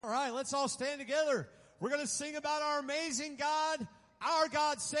All right, let's all stand together. We're going to sing about our amazing God. Our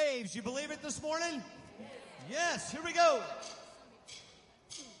God saves. You believe it this morning? Yes, here we go.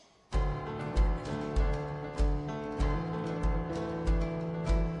 All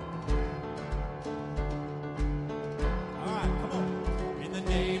right, come on. In the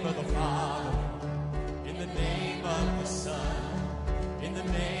name of the Father, in the name of the Son, in the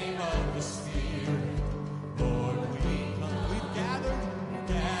name of the Spirit, Lord, we come. We've gathered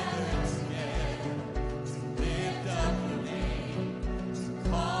together to lift up your name, to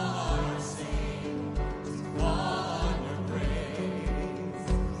call on our Savior, to call on your grace.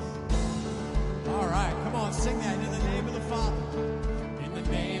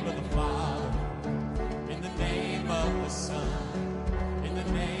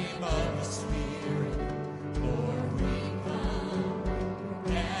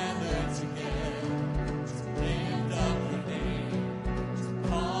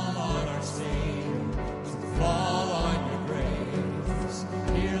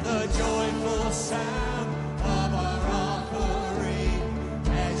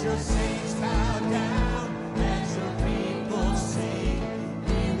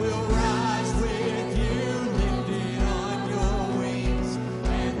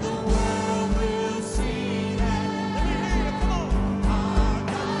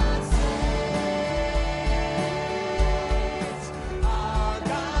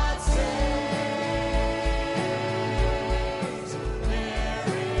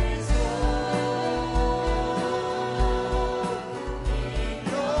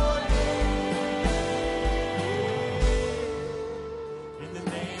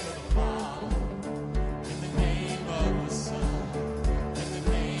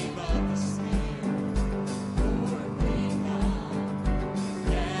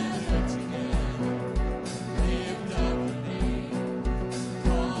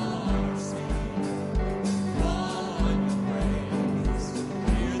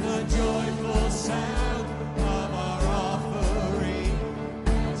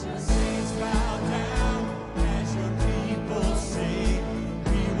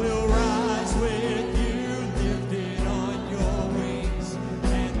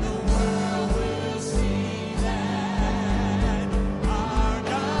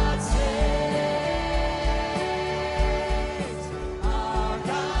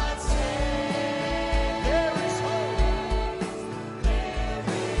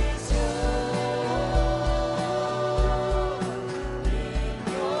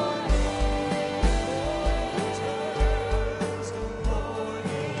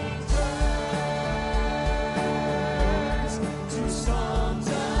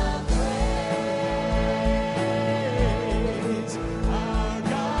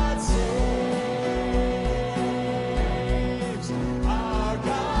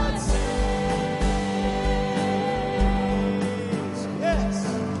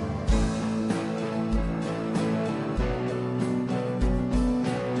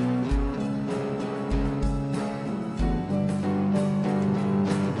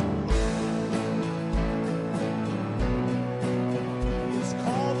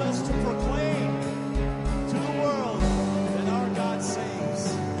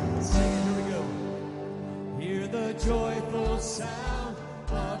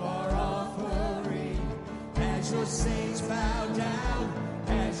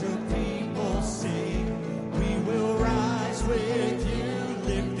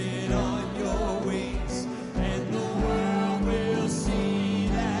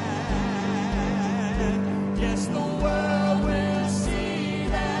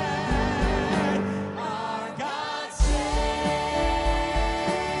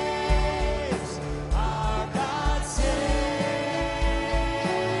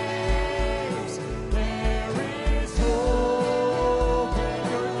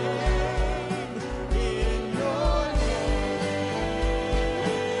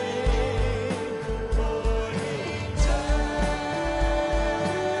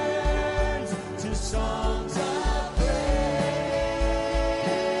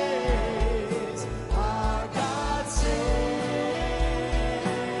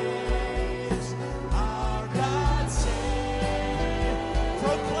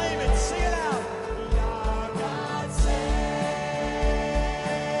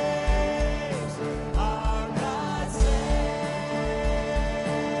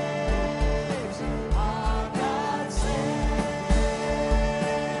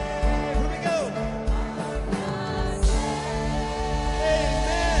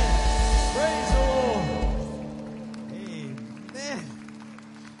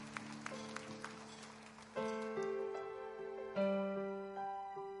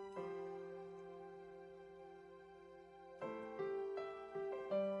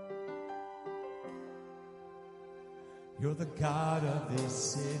 You're the God of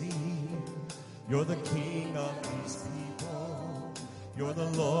this city. You're the King of these people. You're the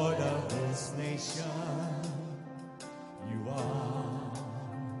Lord of this nation. You are.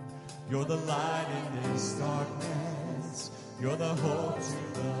 You're the light in this darkness. You're the hope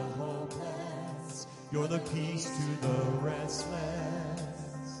to the hopeless. You're the peace to the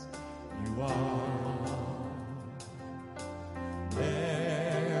restless. You are.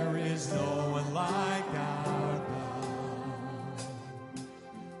 There is no one like our God.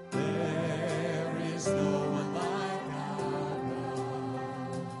 There is no one like our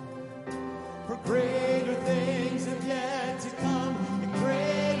God. For greater things have yet to come, and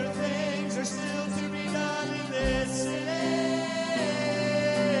greater things are still to be done in this city.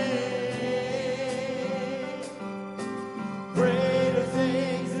 Greater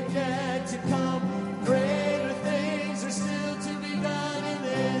things have yet to come, greater things are still to be done in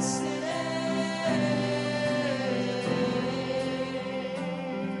this city.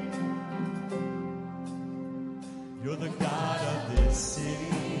 You're the God of this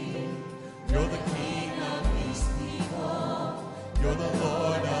city. You're the King of these people. You're the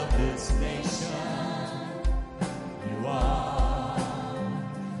Lord of this nation. You are.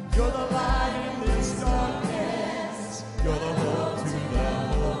 You're the light in this darkness. You're the hope to the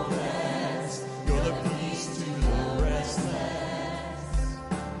hopeless. You're the peace to the restless.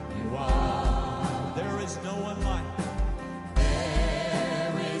 You are. There is no one like.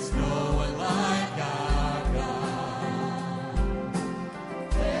 There is no one like our God.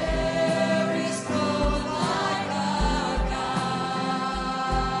 There is no one like our God.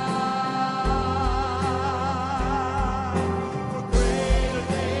 For greater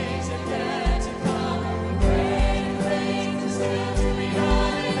things have yet to come, greater things are still to be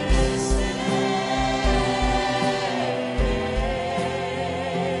done in this city.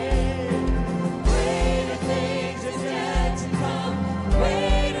 Greater things have yet to come,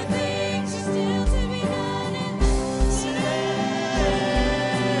 greater things are still to be done in this city.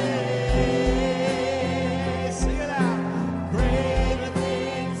 Sing it out. Greater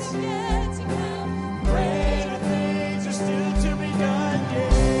things have yet to come, greater things are still to be done, yeah.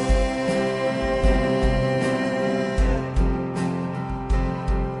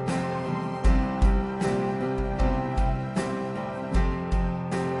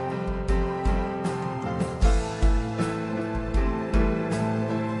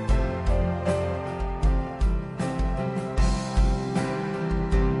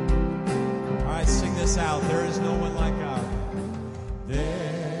 All right, sing this out. There is no one like our God.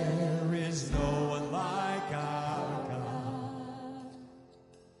 There is no one like our God.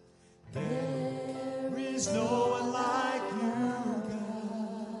 There is no one like you,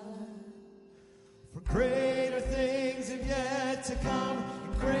 God. For greater things have yet to come,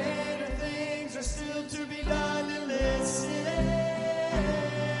 and greater things are still to be done in this city.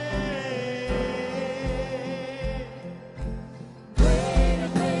 Greater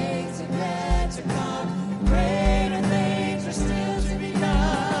things have yet to come, greater things are still to be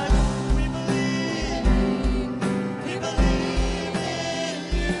done. We believe in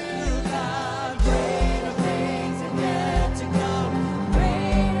you, God. Greater things have yet to come,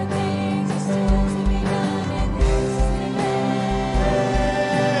 greater things are still to be done in this city.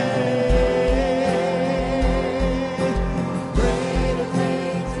 Greater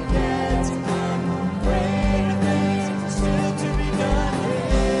things have yet to come, greater things are still to be done.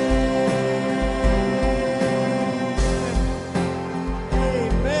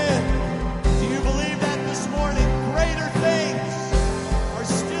 Amen. Do you believe that this morning? Greater things are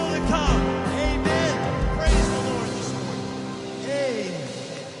still to come. Amen. Praise the Lord this morning. Amen.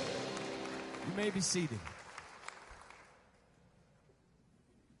 You may be seated.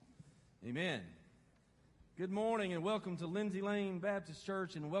 Amen. Good morning and welcome to Lindsay Lane Baptist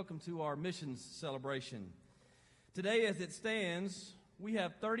Church and welcome to our missions celebration. Today, as it stands, we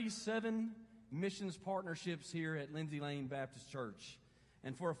have 37 missions partnerships here at Lindsay Lane Baptist Church.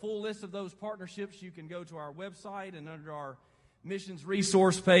 And for a full list of those partnerships, you can go to our website, and under our missions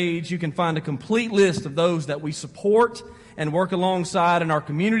resource page, you can find a complete list of those that we support and work alongside in our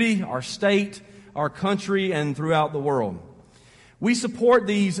community, our state, our country, and throughout the world. We support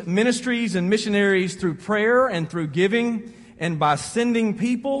these ministries and missionaries through prayer and through giving, and by sending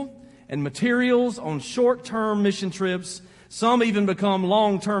people and materials on short-term mission trips. Some even become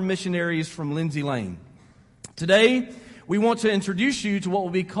long-term missionaries from Lindsay Lane. Today, we want to introduce you to what will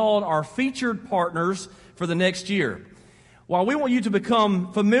be called our featured partners for the next year. While we want you to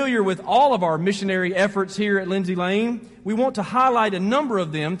become familiar with all of our missionary efforts here at Lindsay Lane, we want to highlight a number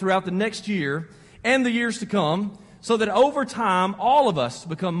of them throughout the next year and the years to come, so that over time, all of us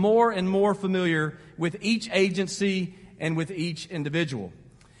become more and more familiar with each agency and with each individual.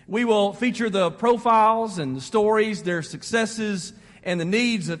 We will feature the profiles and the stories, their successes, and the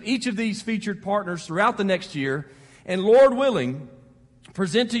needs of each of these featured partners throughout the next year, and Lord willing,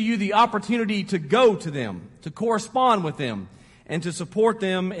 present to you the opportunity to go to them, to correspond with them, and to support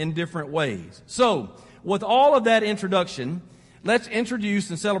them in different ways. So, with all of that introduction, let's introduce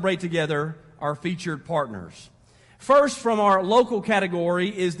and celebrate together our featured partners. First, from our local category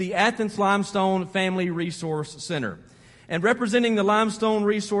is the Athens Limestone Family Resource Center. And representing the Limestone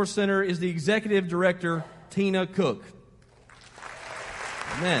Resource Center is the Executive Director, Tina Cook.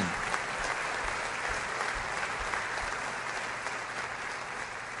 Amen.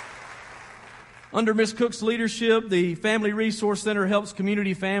 Under Ms. Cook's leadership, the Family Resource Center helps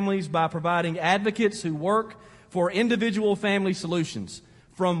community families by providing advocates who work for individual family solutions,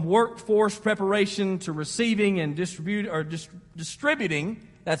 from workforce preparation to receiving and distributing,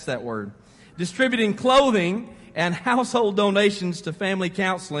 distributing clothing and household donations to family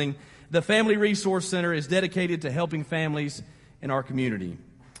counseling. The Family Resource Center is dedicated to helping families in our community.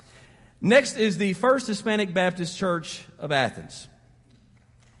 Next is the First Hispanic Baptist Church of Athens.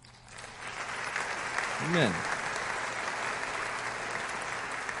 Amen.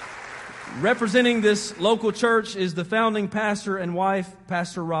 Representing this local church is the founding pastor and wife,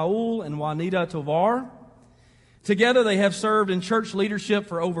 Pastor Raul and Juanita Tovar. Together they have served in church leadership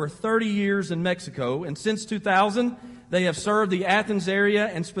for over 30 years in Mexico, and since 2000 they have served the Athens area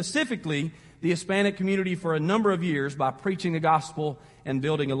and specifically the Hispanic community for a number of years by preaching the gospel and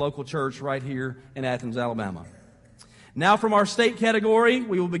building a local church right here in Athens, Alabama. Now from our state category,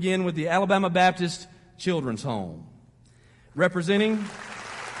 we will begin with the Alabama Baptist Children's Home. Representing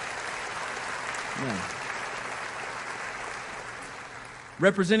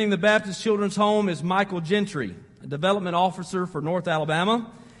the Baptist Children's Home is Michael Gentry, a development officer for North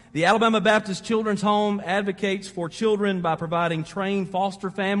Alabama. The Alabama Baptist Children's Home advocates for children by providing trained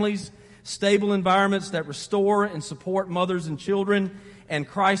foster families, stable environments that restore and support mothers and children, and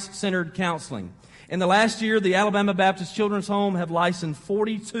Christ-centered counseling. In the last year, the Alabama Baptist Children's Home have licensed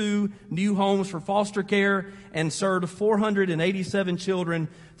 42 new homes for foster care and served 487 children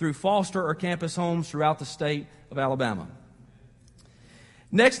through foster or campus homes throughout the state of Alabama.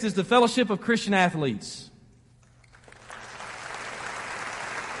 Next is the Fellowship of Christian Athletes.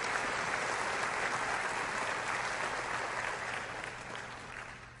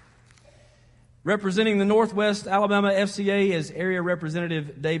 Representing the Northwest Alabama FCA is Area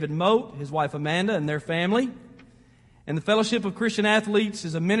Representative David Moat, his wife Amanda, and their family. And the Fellowship of Christian Athletes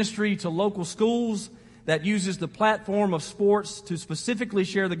is a ministry to local schools that uses the platform of sports to specifically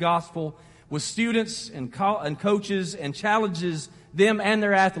share the gospel with students and coaches and challenges them and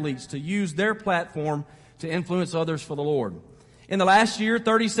their athletes to use their platform to influence others for the Lord. In the last year,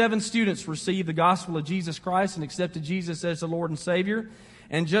 37 students received the gospel of Jesus Christ and accepted Jesus as the Lord and Savior.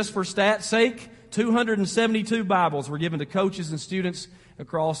 And just for stats' sake, 272 Bibles were given to coaches and students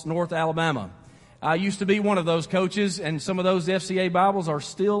across North Alabama. I used to be one of those coaches, and some of those FCA Bibles are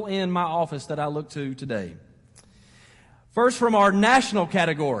still in my office that I look to today. First, from our national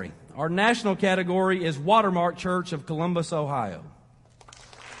category. Our national category is Watermark Church of Columbus, Ohio.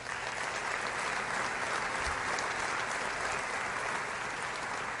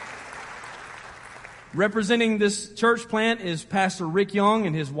 Representing this church plant is Pastor Rick Young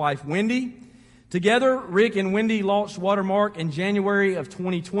and his wife Wendy. Together, Rick and Wendy launched Watermark in January of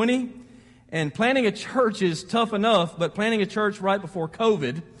 2020. And planning a church is tough enough, but planning a church right before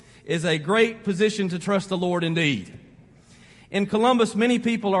COVID is a great position to trust the Lord indeed. In Columbus, many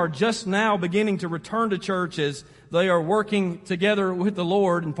people are just now beginning to return to church as they are working together with the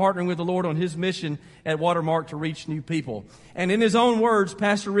Lord and partnering with the Lord on His mission at Watermark to reach new people. And in his own words,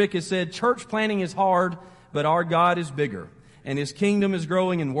 Pastor Rick has said, church planting is hard, but our God is bigger, and His kingdom is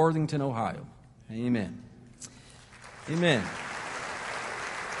growing in Worthington, Ohio. Amen. Amen.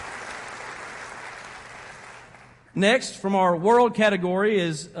 Next, from our world category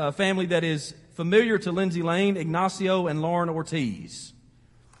is a family that is familiar to Lindsay Lane, Ignacio and Lauren Ortiz.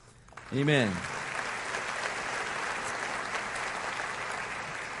 Amen.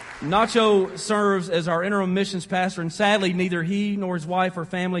 Nacho serves as our interim missions pastor, and sadly, neither he nor his wife or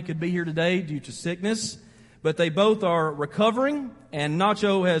family could be here today due to sickness, but they both are recovering, and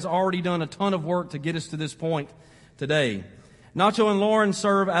Nacho has already done a ton of work to get us to this point today. Nacho and Lauren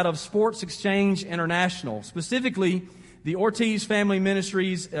serve out of Sports Exchange International, specifically the Ortiz family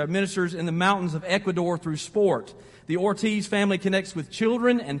ministers in the mountains of Ecuador through sport. The Ortiz family connects with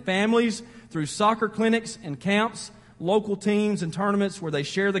children and families through soccer clinics and camps, local teams and tournaments where they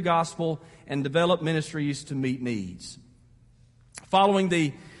share the gospel and develop ministries to meet needs. Following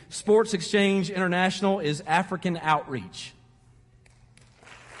the Sports Exchange International is African Outreach.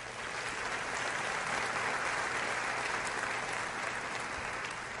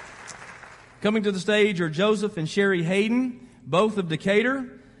 Coming to the stage are Joseph and Sherry Hayden, both of Decatur,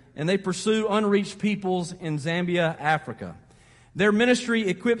 and they pursue unreached peoples in Zambia, Africa. Their ministry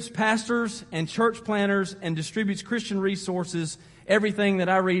equips pastors and church planners and distributes Christian resources, everything that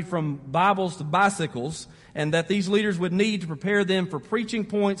I read from Bibles to bicycles, and that these leaders would need to prepare them for preaching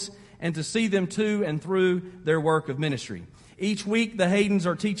points and to see them to and through their work of ministry. Each week, the Haydens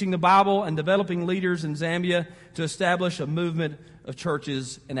are teaching the Bible and developing leaders in Zambia to establish a movement of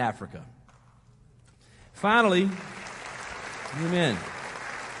churches in Africa. Finally, amen.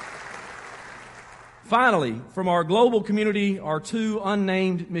 Finally, from our global community are two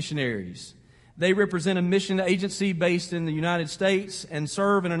unnamed missionaries. They represent a mission agency based in the United States and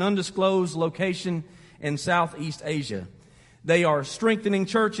serve in an undisclosed location in Southeast Asia. They are strengthening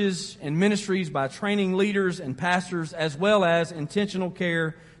churches and ministries by training leaders and pastors, as well as intentional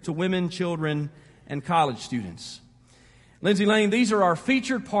care to women, children, and college students. Lindsay Lane, these are our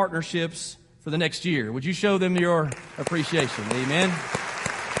featured partnerships for the next year. Would you show them your appreciation? Amen.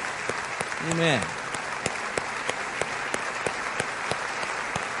 Amen.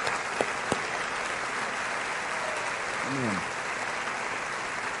 Amen.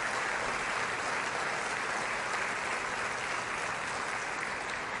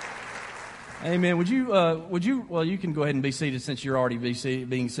 Amen. Would you, well, you can go ahead and be seated since you're already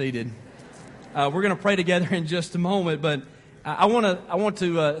being seated. We're going to pray together in just a moment, but I want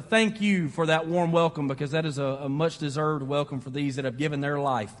to thank you for that warm welcome, because that is a much-deserved welcome for these that have given their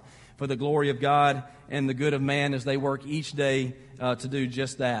life for the glory of God and the good of man as they work each day to do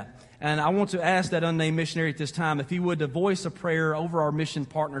just that. And I want to ask that unnamed missionary at this time if he would to voice a prayer over our mission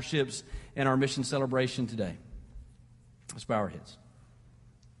partnerships and our mission celebration today. Let's bow our heads.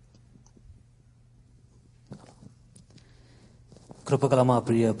 కృపగల మా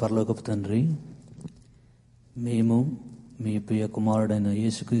ప్రియ పరలోకపు తండ్రి, మేము మీ ప్రియ కుమారుడైన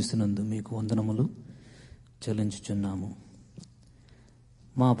యేసుక్రీస్తునందు మీకు వందనములు చెల్లించుచున్నాము.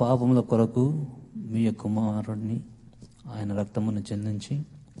 మా పాపముల కొరకు మీ కుమారుడిని ఆయన రక్తమును చెందించి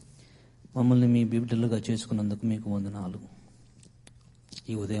మమ్మల్ని మీ బిడ్డలుగా చేసుకున్నందుకు మీకు వందనాలు.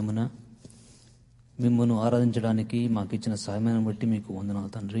 ఈ ఉదయమున మిమ్మల్ని ఆరాధించడానికి మాకు ఇచ్చిన సహాయాన్ని బట్టి మీకు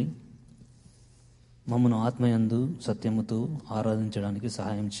వందనాలు తండ్రి. మమ్మను ఆత్మయందు సత్యముతో ఆరాధించడానికి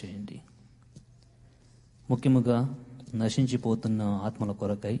సహాయం చేయండి. ముఖ్యముగా నశించిపోతున్న ఆత్మల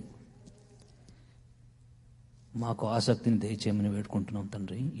కొరకై మాకు ఆసక్తిని దయచేయమని వేడుకుంటున్నాం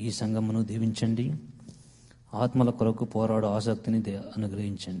తండ్రి. ఈ సంఘమును దీవించండి. ఆత్మల కొరకు పోరాడు ఆసక్తిని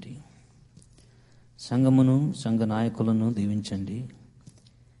అనుగ్రహించండి. సంఘమును, సంఘ నాయకులను దీవించండి.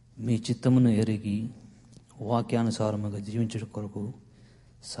 మీ చిత్తమును ఎరిగి వాక్యానుసారముగా జీవించడం కొరకు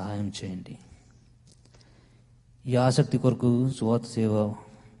సహాయం చేయండి. ఈ ఆసక్తి కొరకు సువార్త సేవ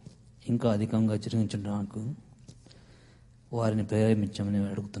ఇంకా అధికంగా జరిగించడానికి వారిని ప్రేరేపించమని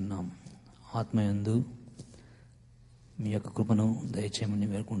అడుగుతున్నాం. ఆత్మయందు మీ యొక్క కృపను దయచేయమని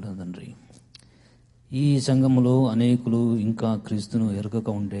వేడుకుంటున్నాం తండ్రి. ఈ సంఘములో అనేకులు ఇంకా క్రీస్తును ఎరుగక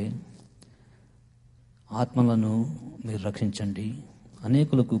ఉండే ఆత్మలను మీరు రక్షించండి.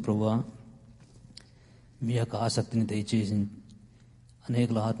 అనేకులకు ప్రభువా మీ యొక్క ఆసక్తిని దయచేసి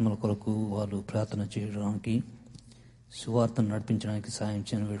అనేకుల ఆత్మల కొరకు వాళ్ళు ప్రార్థన చేయడానికి, సువార్తను నడిపించడానికి సహాయం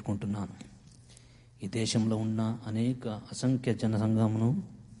చేయని వేడుకుంటున్నాను. ఈ దేశంలో ఉన్న అనేక అసంఖ్య జనసంఘమును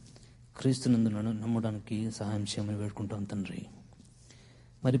క్రీస్తునందు నమ్మడానికి సహాయం చేయమని వేడుకుంటాం తండ్రి.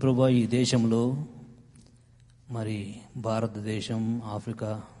 మరి ప్రభువా ఈ దేశంలో మరి భారతదేశం,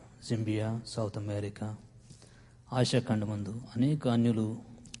 ఆఫ్రికా, జింబియా, సౌత్ అమెరికా, ఆసియా ఖండమందు అనేక అన్యులు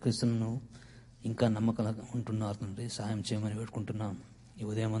క్రీస్తులను ఇంకా నమ్మకంగా ఉంటున్నారు తండ్రి. సహాయం చేయమని వేడుకుంటున్నాం. ఈ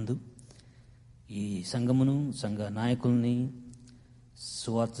ఉదయమందు ఈ సంఘమును, సంఘ నాయకుల్ని,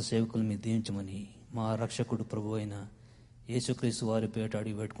 సువార్త సేవకుల్ని మీరు దీవించమని మా రక్షకుడు ప్రభు అయిన యేసుక్రీస్తు వారి పేట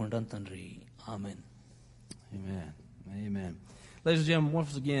అడిగి పెట్టుకుంటాం తండ్రి. Amen. Amen. Amen. Ladies and gentlemen,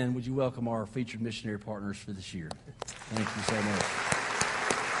 once again, would you welcome our featured missionary partners for this year? Thank you so much.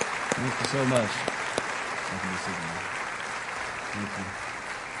 Thank you so much. Thank you.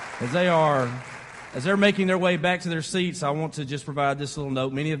 As they're making their way back to their seats, I want to just provide this little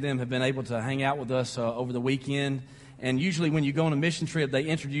note. Many of them have been able to hang out with us over the weekend. And usually when you go on a mission trip, they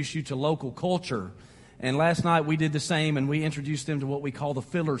introduce you to local culture. And last night we did the same, and we introduced them to what we call the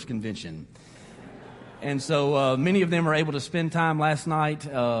Fiddlers Convention. And so many of them are able to spend time last night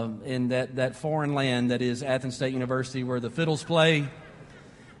in that foreign land that is Athens State University, where the fiddles play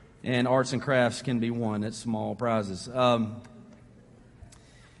and arts and crafts can be won at small prizes.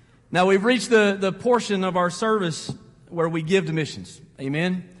 Now we've reached the portion of our service where we give to missions.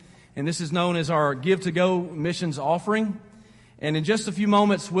 Amen. and this is known as our Give to Go missions offering. And in just a few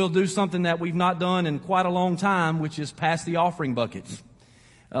moments, we'll do something that we've not done in quite a long time, which is pass the offering buckets.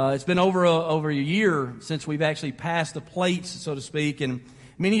 It's been over a year since we've actually passed the plates, so to speak, and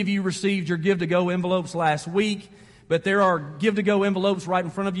many of you received your Give to Go envelopes last week, but there are Give to Go envelopes right in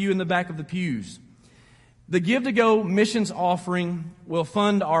front of you in the back of the pews. The Give to Go missions offering will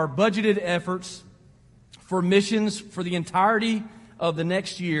fund our budgeted efforts for missions for the entirety of the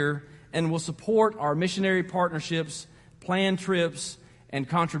next year and will support our missionary partnerships, planned trips, and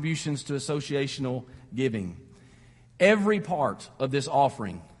contributions to associational giving. Every part of this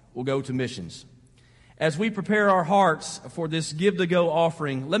offering will go to missions. As we prepare our hearts for this Give to Go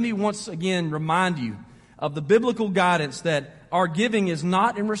offering, let me once again remind you of the biblical guidance that our giving is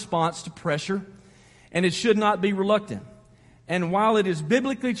not in response to pressure, and it should not be reluctant. And while it is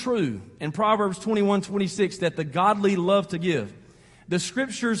biblically true in Proverbs 21:26 that the godly love to give, the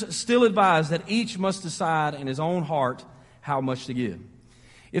Scriptures still advise that each must decide in his own heart how much to give.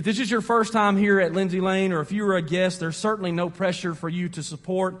 If this is your first time here at Lindsay Lane, or if you are a guest, there's certainly no pressure for you to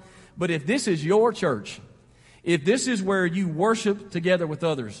support. But if this is your church, if this is where you worship together with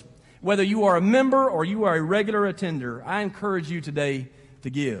others, whether you are a member or you are a regular attender, I encourage you today to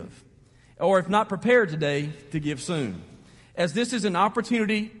give. Or if not prepared today, to give soon. As this is an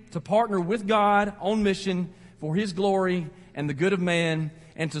opportunity to partner with God on mission for His glory and the good of man,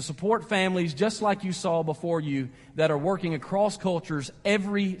 and to support families just like you saw before you that are working across cultures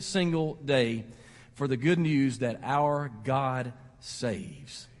every single day for the good news that our God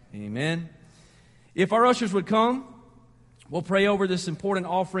saves. Amen. If our ushers would come, we'll pray over this important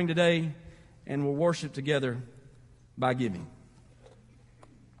offering today, and we'll worship together by giving.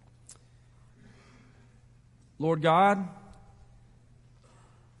 Lord God,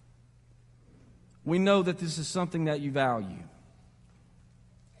 we know that this is something that you value.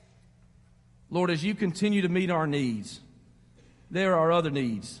 Lord, as you continue to meet our needs, there are other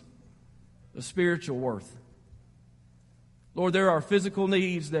needs of spiritual worth. Lord, there are physical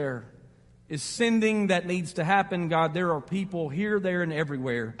needs. There is sending that needs to happen. God, there are people here, there, and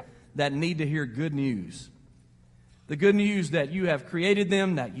everywhere that need to hear good news. The good news that you have created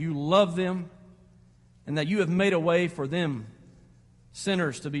them, that you love them, and that you have made a way for them,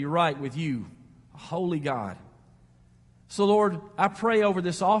 sinners, to be right with you, a holy God. So, Lord, I pray over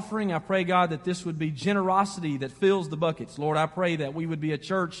this offering. I pray, God, that this would be generosity that fills the buckets. Lord, I pray that we would be a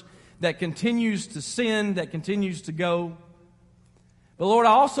church that continues to send, that continues to go. But, Lord,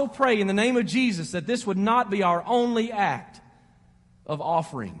 I also pray in the name of Jesus that this would not be our only act of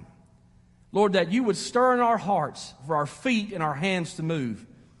offering. Lord, that you would stir in our hearts for our feet and our hands to move,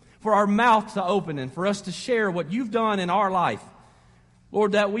 for our mouth to open, and for us to share what you've done in our life.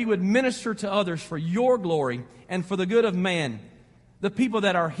 Lord, that we would minister to others for your glory and for the good of man. The people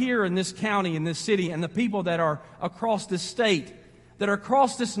that are here in this county, in this city, and the people that are across this state, that are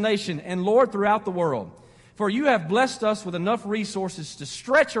across this nation, and Lord, throughout the world. For you have blessed us with enough resources to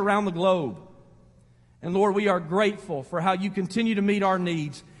stretch around the globe. And Lord, we are grateful for how you continue to meet our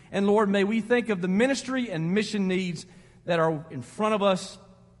needs. And Lord, may we think of the ministry and mission needs that are in front of us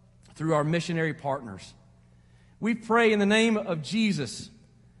through our missionary partners. We pray in the name of Jesus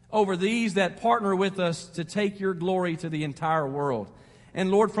over these that partner with us to take your glory to the entire world.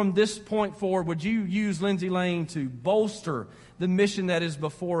 And Lord, from this point forward, would you use Lindsay Lane to bolster the mission that is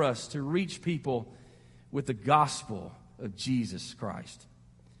before us to reach people with the gospel of Jesus Christ.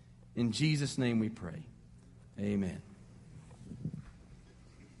 In Jesus' name we pray. Amen.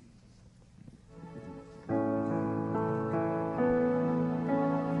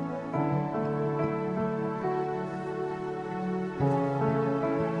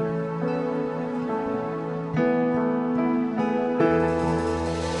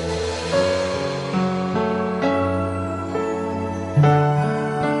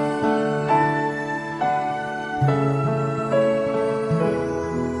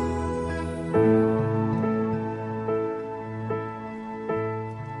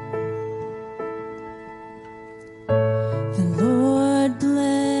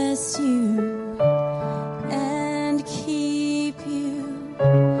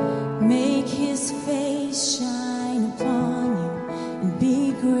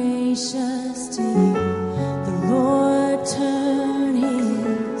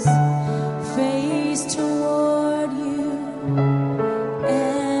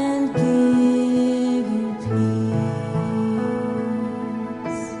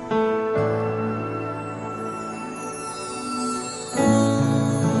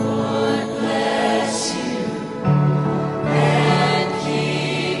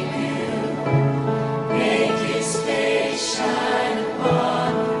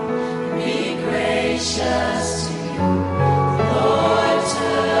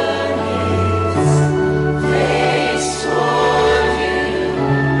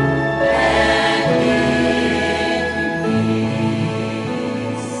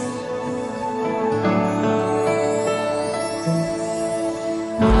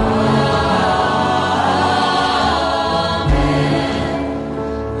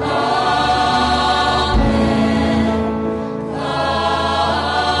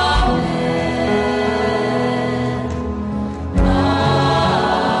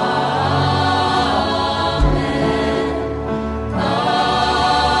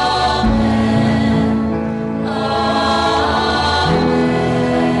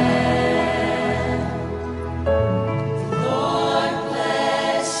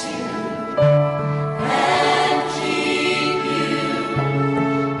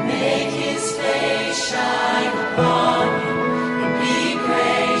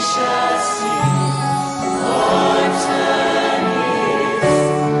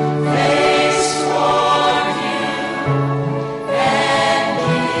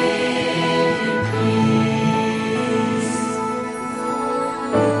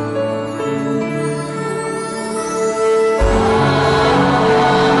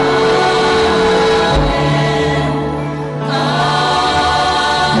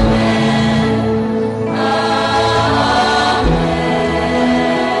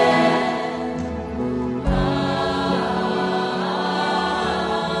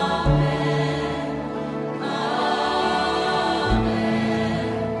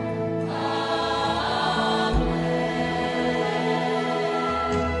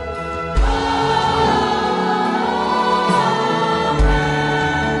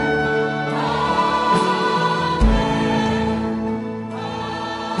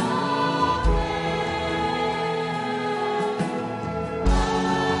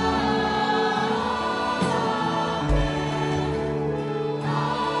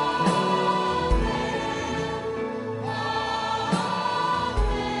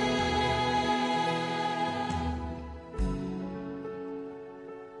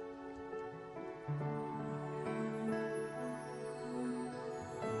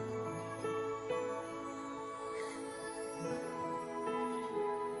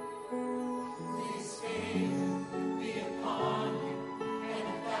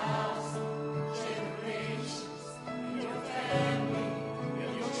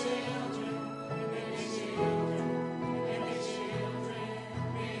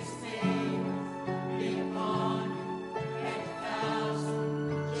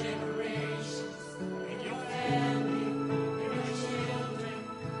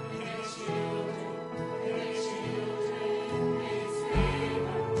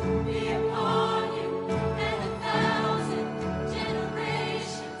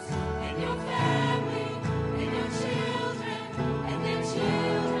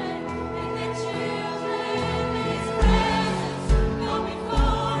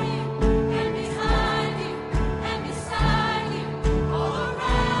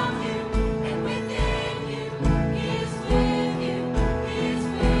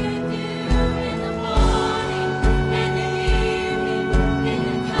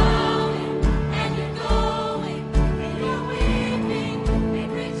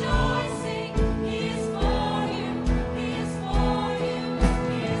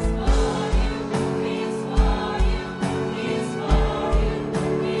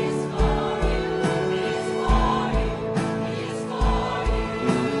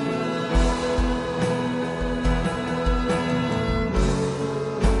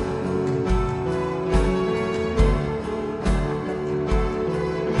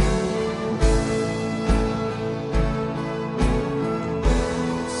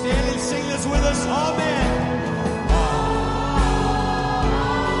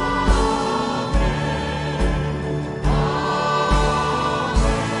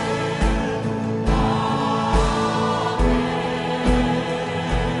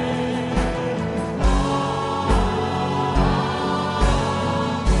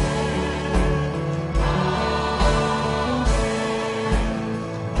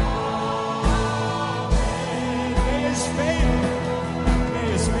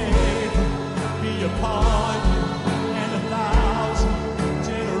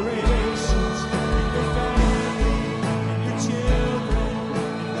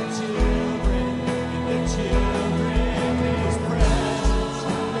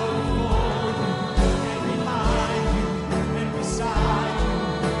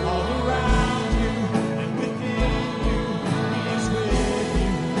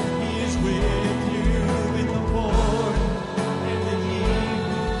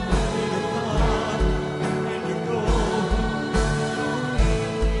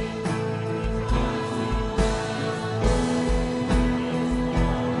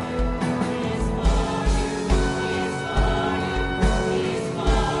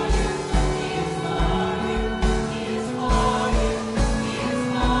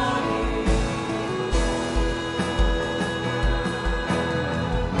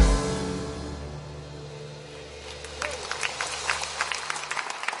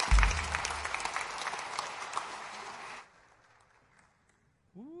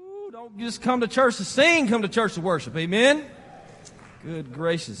 just come to church to sing, come to church to worship. Amen? Good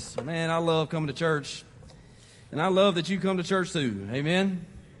gracious. Man, I love coming to church. And I love that you come to church too. Amen?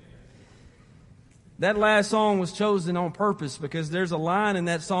 That last song was chosen on purpose because there's a line in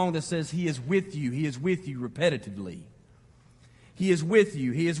that song that says, He is with you. He is with you repetitively. He is with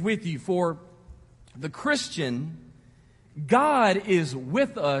you. He is with you. For the Christian, God is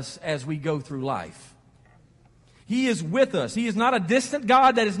with us as we go through life. He is with us. He is not a distant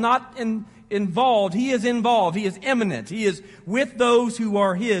God that is not involved. He is involved. He is immanent. He is with those who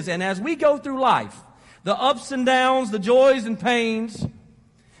are His. And as we go through life, the ups and downs, the joys and pains,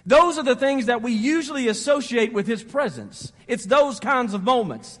 those are the things that we usually associate with His presence. It's those kinds of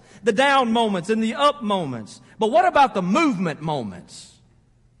moments, the down moments and the up moments. But what about the movement moments?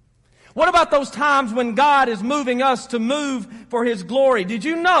 What about those times when God is moving us to move for His glory? Did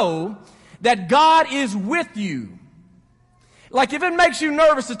you know that God is with you? Like if it makes you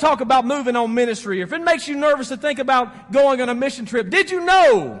nervous to talk about moving on ministry, or if it makes you nervous to think about going on a mission trip, did you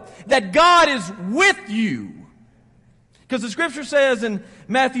know that God is with you? Because the Scripture says in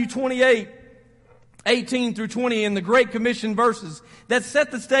Matthew 28:18 through 20, in the Great Commission verses that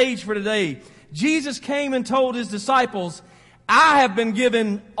set the stage for today, Jesus came and told His disciples, I have been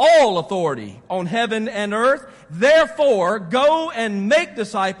given all authority on heaven and earth. Therefore, go and make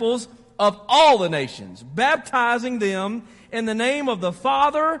disciples of all the nations, baptizing them in the name of the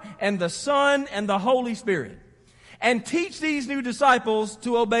Father and the Son and the Holy Spirit. And teach these new disciples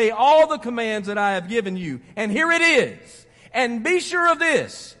to obey all the commands that I have given you. And here it is. And be sure of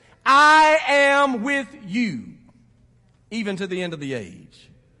this, I am with you, even to the end of the age.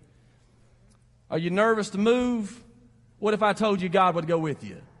 Are you nervous to move? What if I told you God would go with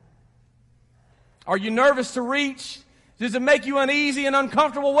you? Are you nervous to reach? Does it make you uneasy and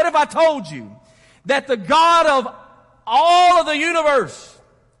uncomfortable? What if I told you that the God of all of the universe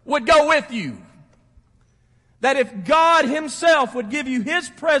would go with you? That if God Himself would give you His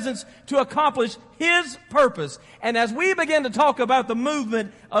presence to accomplish His purpose. And as we begin to talk about the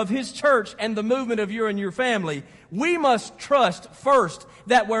movement of His church and the movement of you and your family, we must trust first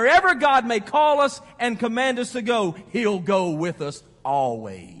that wherever God may call us and command us to go, He'll go with us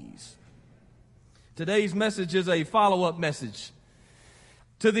always. Today's message is a follow-up message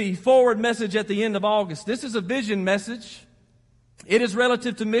to the forward message at the end of August. This is a vision message. It is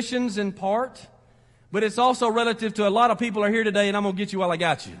relative to missions in part, but it's also relative to a lot of people are here today, and I'm going to get you while I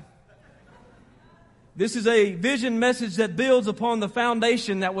got you. This is a vision message that builds upon the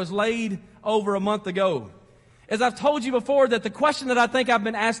foundation that was laid over a month ago. As I've told you before, that the question that I think I've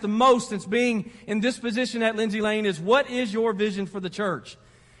been asked the most since being in this position at Lindsay Lane is, what is your vision for the church?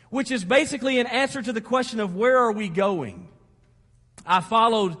 Which is basically an answer to the question of where are we going?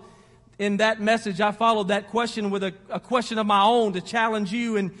 In that message, I followed that question with a question of my own to challenge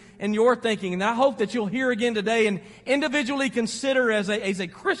you and your thinking. And I hope that you'll hear again today and individually consider as a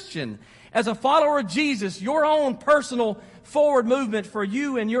Christian, as a follower of Jesus, your own personal forward movement for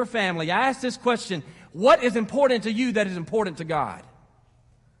you and your family. I asked this question, what is important to you that is important to God?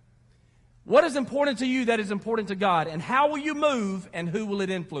 What is important to you that is important to God? And how will you move and who will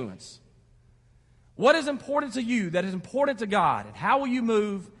it influence? What is important to you that is important to God? And how will you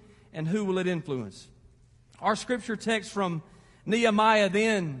move and who will it influence? Our scripture text from Nehemiah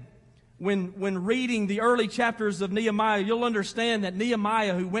then, when reading the early chapters of Nehemiah, you'll understand that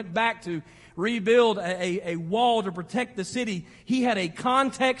Nehemiah, who went back to rebuild a wall to protect the city, he had a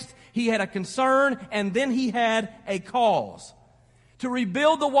context, he had a concern, and then he had a cause. To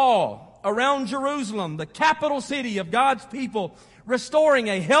rebuild the wall around Jerusalem, the capital city of God's people, restoring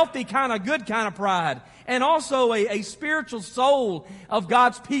a healthy kind of good kind of pride, and also a spiritual soul of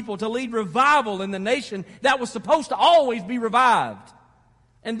God's people to lead revival in the nation that was supposed to always be revived.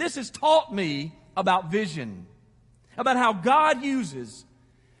 And this has taught me about vision, about how God uses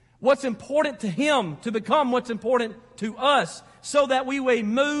what's important to Him to become what's important to us, so that we may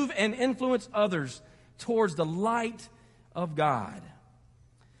move and influence others towards the light of God.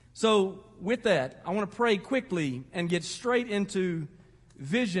 So with that, I want to pray quickly and get straight into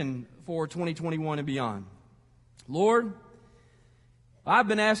vision for 2021 and beyond. Lord, I've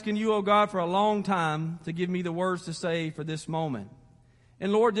been asking you, oh God, for a long time to give me the words to say for this moment.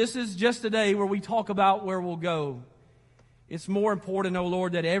 And Lord, this is just a day where we talk about where we'll go. It's more important, oh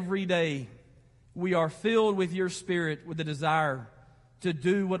Lord, that every day we are filled with your Spirit with the desire to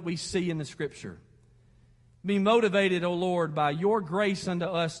do what we see in the Scripture. Be motivated, O Lord, by your grace unto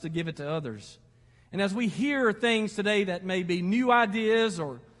us to give it to others. And as we hear things today that may be new ideas,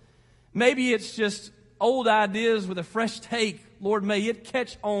 or maybe it's just old ideas with a fresh take, Lord, may it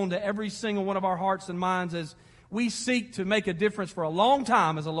catch on to every single one of our hearts and minds as We seek to make a difference for a long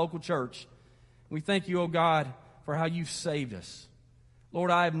time as a local church. We thank you, oh God, for how you've saved us.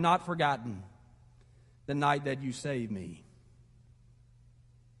 Lord, I have not forgotten the night that you saved me.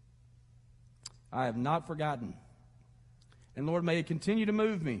 I have not forgotten. And Lord, may it continue to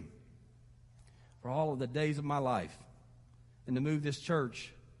move me for all of the days of my life and to move this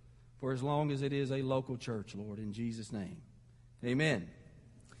church for as long as it is a local church, Lord, in Jesus' name. Amen.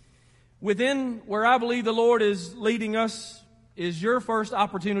 Within where I believe the Lord is leading us is your first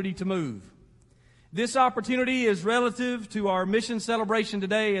opportunity to move. This opportunity is relative to our mission celebration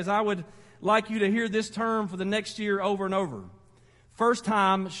today, as I would like you to hear this term for the next year over and over.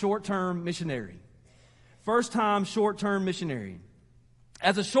 First-time short-term missionary. First-time short-term missionary.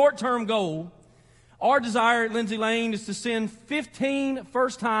 As a short-term goal, our desire at Lindsay Lane is to send 15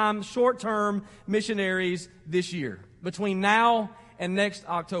 first-time short-term missionaries this year, between now and next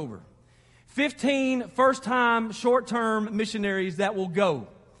October. 15 first-time short-term missionaries that will go,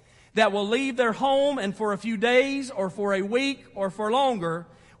 that will leave their home and for a few days or for a week or for longer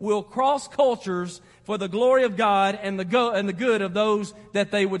will cross cultures for the glory of God and the good of those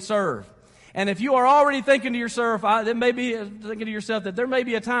that they would serve. And if you are already thinking to yourself, that there may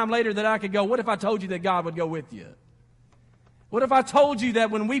be a time later that I could go, what if I told you that God would go with you? What if I told you that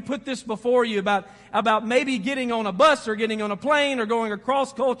when we put this before you about maybe getting on a bus or getting on a plane or going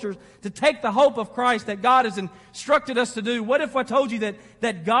across cultures to take the hope of Christ that God has instructed us to do, what if I told you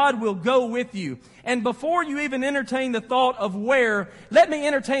that God will go with you? And before you even entertain the thought of where, let me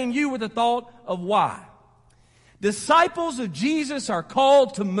entertain you with the thought of why. Disciples of Jesus are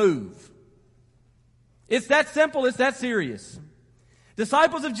called to move. It's that simple, it's that serious.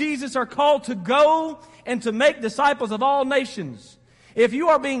 Disciples of Jesus are called to go and to make disciples of all nations. If you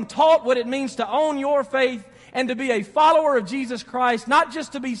are being taught what it means to own your faith and to be a follower of Jesus Christ, not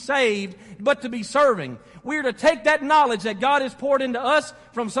just to be saved, but to be serving, we are to take that knowledge that God has poured into us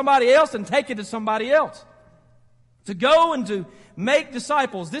from somebody else and take it to somebody else. To go and to make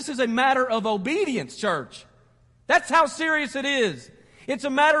disciples. This is a matter of obedience, church. That's how serious it is. It's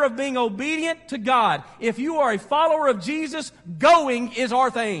a matter of being obedient to God. If you are a follower of Jesus, going is our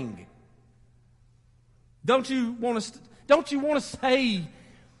thing. Don't you want to say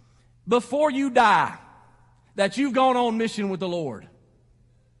before you die that you've gone on mission with the Lord?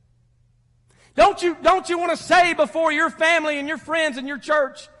 Don't you want to say before your family and your friends and your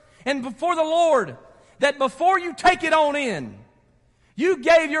church and before the Lord that before you take it on in, you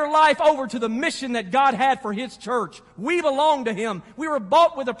gave your life over to the mission that God had for His church. We belong to Him. We were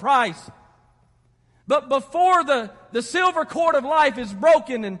bought with a price. But before the silver cord of life is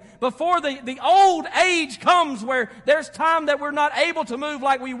broken and before the old age comes where there's time that we're not able to move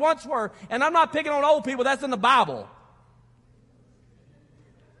like we once were, and I'm not picking on old people, that's in the Bible.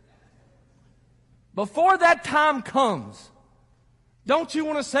 Before that time comes, don't you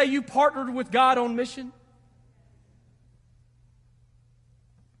want to say you partnered with God on mission?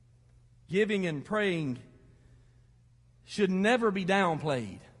 Giving and praying should never be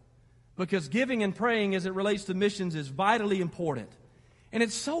downplayed, because giving and praying as it relates to missions is vitally important. And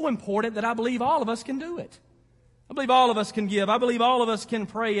it's so important that I believe all of us can do it. I believe all of us can give. I believe all of us can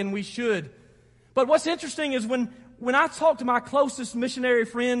pray, and we should. But what's interesting is when I talk to my closest missionary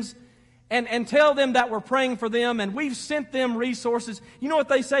friends and tell them that we're praying for them and we've sent them resources, you know what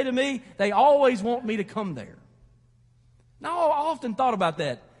they say to me? They always want me to come there. Now, I often thought about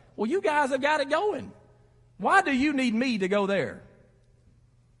that. Well, you guys have got it going. Why do you need me to go there?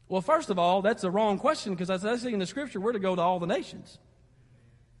 Well, first of all, that's the wrong question, because as I see in the Scripture, we're to go to all the nations.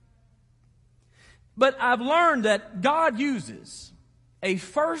 But I've learned that God uses a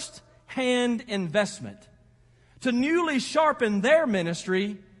first-hand investment to newly sharpen their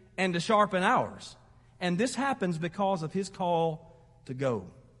ministry and to sharpen ours. And this happens because of His call to go.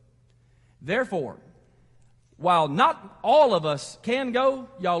 Therefore, while not all of us can go,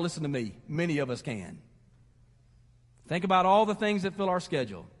 y'all listen to me, many of us can. Think about all the things that fill our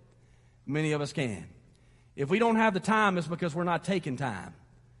schedule. Many of us can. If we don't have the time, it's because we're not taking time.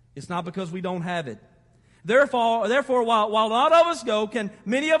 It's not because we don't have it. Therefore, while not all of us go,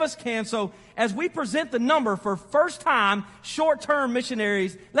 many of us can. So as we present the number for first-time, short-term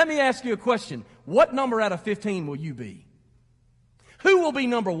missionaries, let me ask you a question. What number out of 15 will you be? Who will be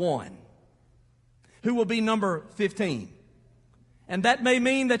number 1? Who will be number 15? And that may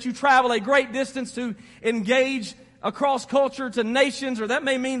mean that you travel a great distance to engage across culture to nations, or that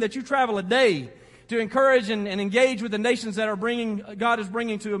may mean that you travel a day to encourage and engage with the nations that God is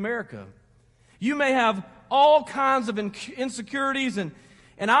bringing to America. You may have all kinds of insecurities, and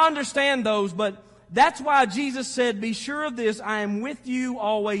I understand those, but that's why Jesus said, "Be sure of this, I am with you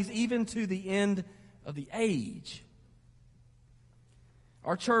always, even to the end of the age.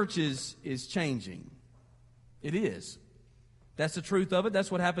 Our church is changing. It is. That's the truth of it.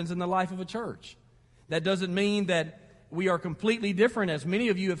 That's what happens in the life of a church. That doesn't mean that we are completely different. As many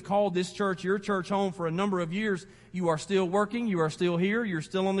of you have called this church your church home for a number of years, you are still working, you are still here, you're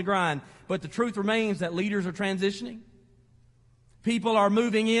still on the grind. But the truth remains that leaders are transitioning. People are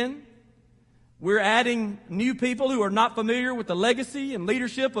moving in. We're adding new people who are not familiar with the legacy and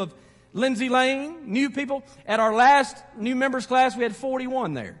leadership of Lindsay Lane. New people. At our last new members class, we had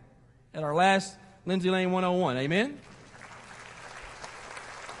 41 there. At our last Lindsay Lane 101. Amen?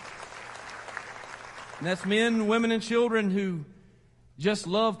 And that's men, women, and children who just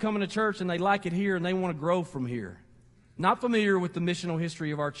love coming to church and they like it here and they want to grow from here. Not familiar with the missional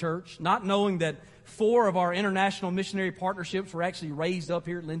history of our church. Not knowing that 4 of our international missionary partnerships were actually raised up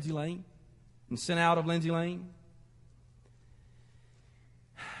here at Lindsay Lane and sent out of Lindsay Lane.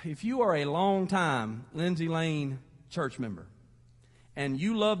 If you are a long-time Lindsay Lane church member and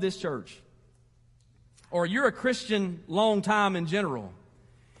you love this church, or you're a Christian long time in general,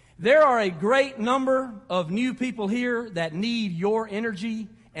 there are a great number of new people here that need your energy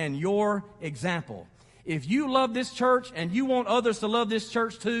and your example. If you love this church and you want others to love this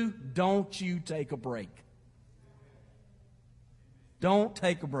church too, don't you take a break. Don't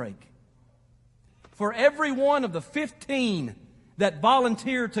take a break. For every one of the 15 that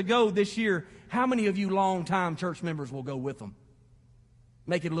volunteered to go this year, how many of you long-time church members will go with them?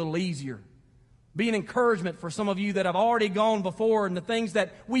 Make it a little easier. Be an encouragement for some of you that have already gone before and the things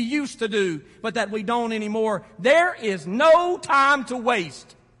that we used to do, but that we don't anymore. There is no time to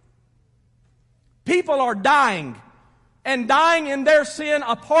waste. People are dying and dying in their sin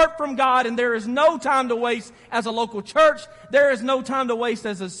apart from God, and there is no time to waste as a local church. There is no time to waste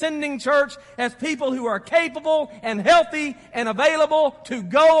as a sending church, as people who are capable and healthy and available to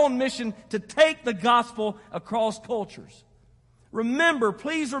go on mission to take the gospel across cultures. Remember,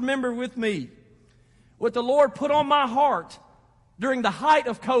 please remember with me, what the Lord put on my heart during the height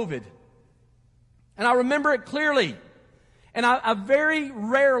of COVID. And I remember it clearly. And I very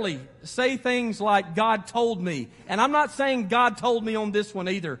rarely say things like God told me. And I'm not saying God told me on this one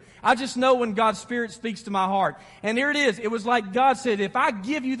either. I just know when God's Spirit speaks to my heart. And here it is. It was like God said, if I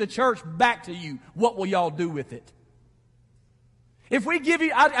give you the church back to you, what will y'all do with it? If we give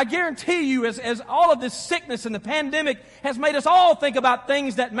you, I guarantee you, as all of this sickness and the pandemic has made us all think about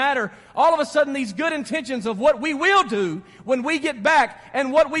things that matter, all of a sudden these good intentions of what we will do when we get back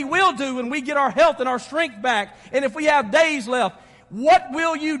and what we will do when we get our health and our strength back, and if we have days left, what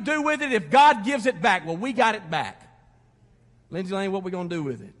will you do with it if God gives it back? Well, we got it back. Lindsay Lane, what are we going to do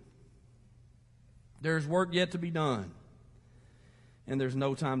with it? There's work yet to be done, and there's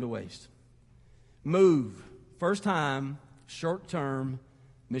no time to waste. Move. First time. Short-term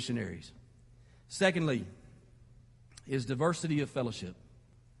missionaries. Secondly, is diversity of fellowship.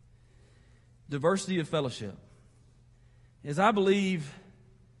 Diversity of fellowship. As I believe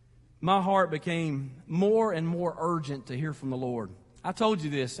my heart became more and more urgent to hear from the Lord. I told you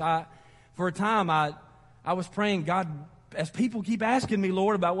this. For a time, I was praying, God, as people keep asking me,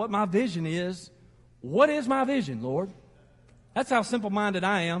 Lord, about what my vision is, what is my vision, Lord? That's how simple-minded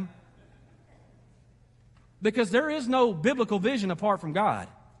I am. Because there is no biblical vision apart from God.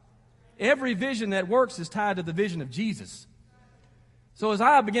 Every vision that works is tied to the vision of Jesus. So as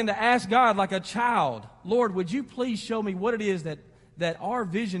I begin to ask God like a child, Lord, would you please show me what it is that our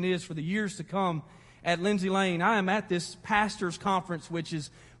vision is for the years to come at Lindsay Lane? I am at this pastor's conference, which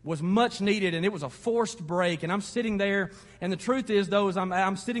was much needed, and it was a forced break, and I'm sitting there, and the truth is, though, is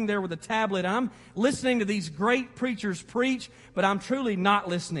I'm sitting there with a tablet, and I'm listening to these great preachers preach, but I'm truly not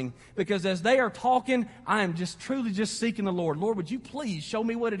listening, because as they are talking, I am just truly just seeking the Lord. Lord, would you please show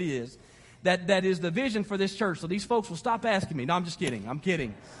me what it is that is the vision for this church, so these folks will stop asking me. No, I'm just kidding. I'm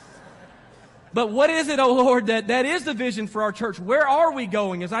kidding. But what is it, oh Lord, that is the vision for our church? Where are we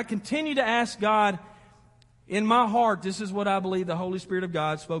going? As I continue to ask God, in my heart, this is what I believe the Holy Spirit of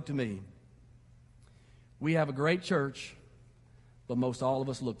God spoke to me. We have a great church, but most all of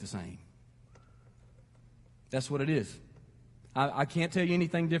us look the same. That's what it is. I can't tell you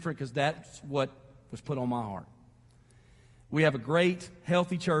anything different because that's what was put on my heart. We have a great,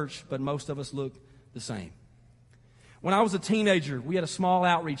 healthy church, but most of us look the same. When I was a teenager, we had a small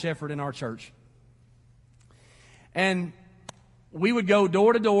outreach effort in our church. And we would go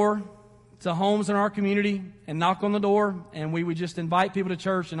door to door to homes in our community and knock on the door, and we would just invite people to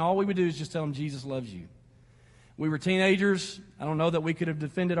church, and all we would do is just tell them Jesus loves you. We were teenagers. I don't know that we could have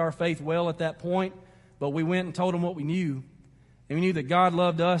defended our faith well at that point, but we went and told them what we knew. And we knew that God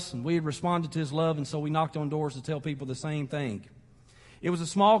loved us, and we had responded to His love, and so we knocked on doors to tell people the same thing. It was a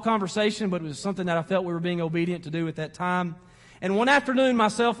small conversation, but it was something that I felt we were being obedient to do at that time. And one afternoon,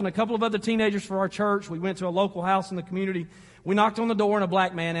 myself and a couple of other teenagers for our church, we went to a local house in the community. We knocked on the door, and a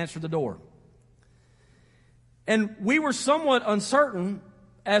black man answered the door. And we were somewhat uncertain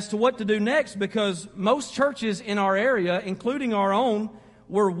as to what to do next, because most churches in our area, including our own,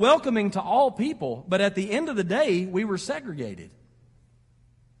 were welcoming to all people. But at the end of the day, we were segregated.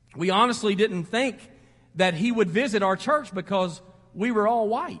 We honestly didn't think that he would visit our church because we were all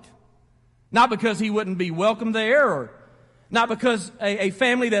white. Not because he wouldn't be welcome there, or not because a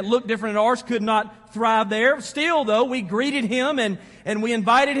family that looked different than ours could not thrive there. Still, though, we greeted him and we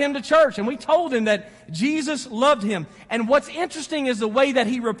invited him to church, and we told him that Jesus loved him. And what's interesting is the way that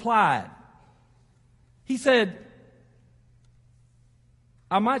he replied. He said,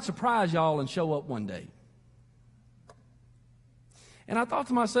 "I might surprise y'all and show up one day." And I thought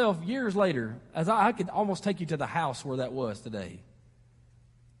to myself, years later, as I could almost take you to the house where that was today,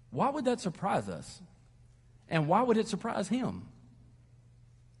 why would that surprise us? And why would it surprise him?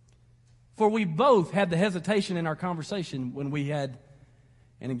 For we both had the hesitation in our conversation when we had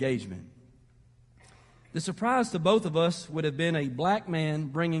an engagement. The surprise to both of us would have been a black man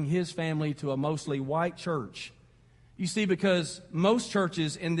bringing his family to a mostly white church. You see, because most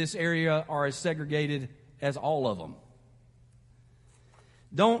churches in this area are as segregated as all of them.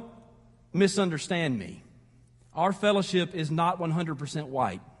 Don't misunderstand me. Our fellowship is not 100%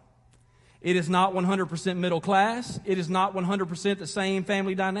 white. It is not 100% middle class. It is not 100% the same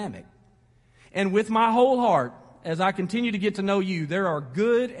family dynamic. And with my whole heart, as I continue to get to know you, there are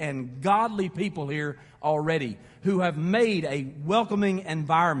good and godly people here already who have made a welcoming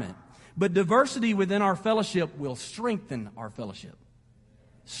environment. But diversity within our fellowship will strengthen our fellowship.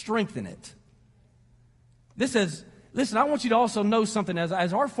 Strengthen it. Listen, I want you to also know something.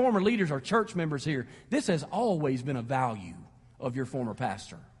 As our former leaders, our church members here, this has always been a value of your former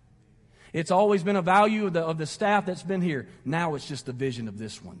pastor. It's always been a value of the staff that's been here. Now it's just the vision of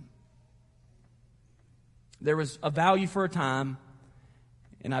this one. There was a value for a time,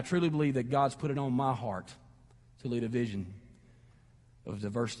 and I truly believe that God's put it on my heart to lead a vision of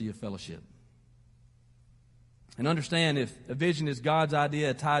diversity of fellowship. And understand, if a vision is God's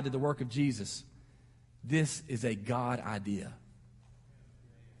idea tied to the work of Jesus, this is a God idea.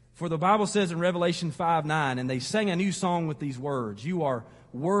 For the Bible says in Revelation 5:9, and they sang a new song with these words, "You are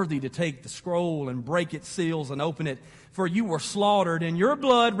worthy to take the scroll and break its seals and open it, for you were slaughtered, and your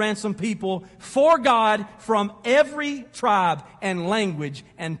blood ransomed people for God from every tribe and language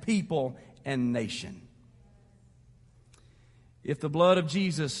and people and nation." If the blood of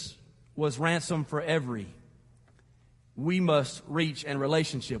Jesus was ransom for every, we must reach in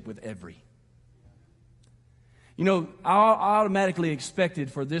relationship with every. You know, I automatically expected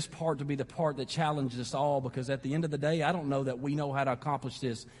for this part to be the part that challenged us all, because at the end of the day, I don't know that we know how to accomplish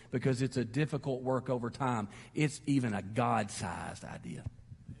this, because it's a difficult work over time. It's even a God-sized idea.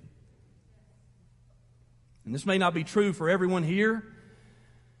 And this may not be true for everyone here,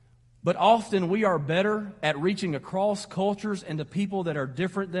 but often we are better at reaching across cultures and to people that are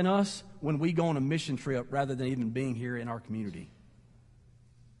different than us when we go on a mission trip rather than even being here in our community.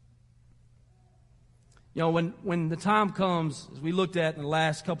 You know, when the time comes, as we looked at in the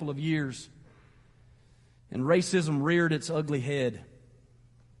last couple of years, and racism reared its ugly head,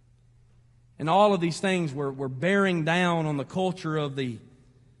 and all of these things were bearing down on the culture of the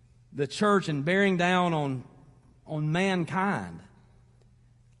church and bearing down on mankind,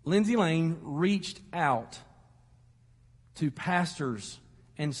 Lindsay Lane reached out to pastors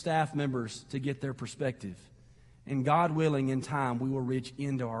and staff members to get their perspective. And God willing, in time, we will reach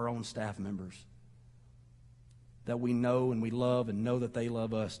into our own staff members that we know and we love and know that they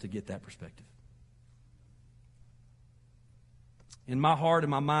love us, to get that perspective. In my heart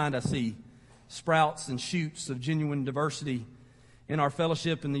and my mind, I see sprouts and shoots of genuine diversity in our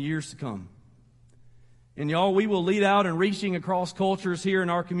fellowship in the years to come. And y'all, we will lead out in reaching across cultures here in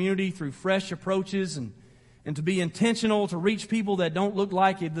our community through fresh approaches and to be intentional to reach people that don't look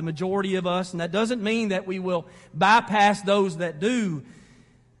like the majority of us. And that doesn't mean that we will bypass those that do,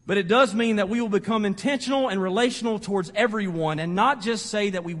 but it does mean that we will become intentional and relational towards everyone, and not just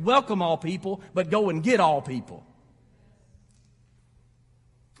say that we welcome all people, but go and get all people.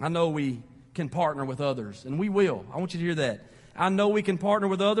 I know we can partner with others, and we will. I want you to hear that. I know we can partner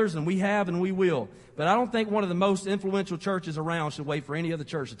with others, and we have, and we will. But I don't think one of the most influential churches around should wait for any other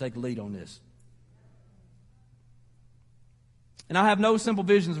church to take the lead on this. And I have no simple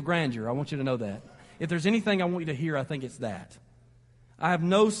visions of grandeur. I want you to know that. If there's anything I want you to hear, I think it's that. I have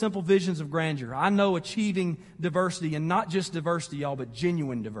no simple visions of grandeur. I know achieving diversity, and not just diversity, y'all, but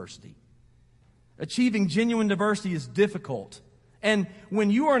genuine diversity. Achieving genuine diversity is difficult. And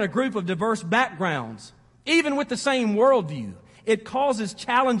when you are in a group of diverse backgrounds, even with the same worldview, it causes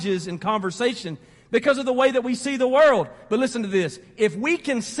challenges in conversation because of the way that we see the world. But listen to this. If we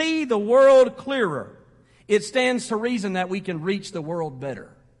can see the world clearer, it stands to reason that we can reach the world better.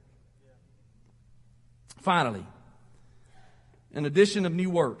 Finally, an addition of new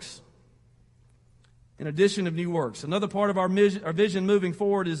works. An addition of new works. Another part of our vision moving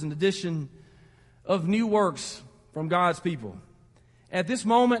forward is an addition of new works from God's people. At this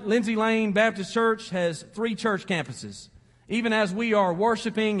moment, Lindsay Lane Baptist Church has 3 church campuses. Even as we are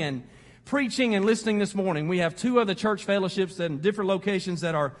worshiping and preaching and listening this morning, we have 2 other church fellowships in different locations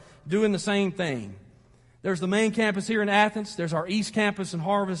that are doing the same thing. There's the main campus here in Athens. There's our East Campus in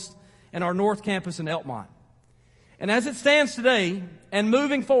Harvest and our North Campus in Elkmont. And as it stands today and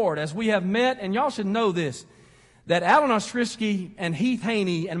moving forward, as we have met, and y'all should know this, that Alan Ostrisky and Heath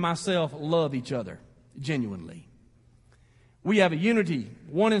Haney and myself love each other genuinely. We have a unity,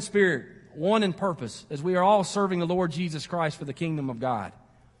 one in spirit, one in purpose, as we are all serving the Lord Jesus Christ for the kingdom of God.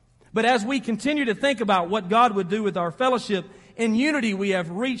 But as we continue to think about what God would do with our fellowship, in unity we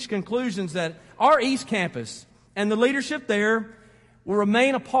have reached conclusions that our East Campus and the leadership there will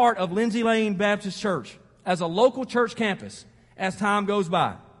remain a part of Lindsay Lane Baptist Church as a local church campus as time goes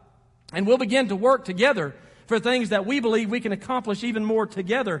by. And we'll begin to work together for things that we believe we can accomplish even more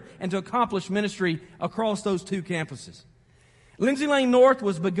together and to accomplish ministry across those 2 campuses. Lindsay Lane North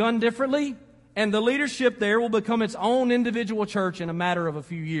was begun differently, and the leadership there will become its own individual church in a matter of a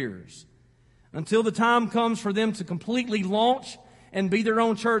few years. Until the time comes for them to completely launch and be their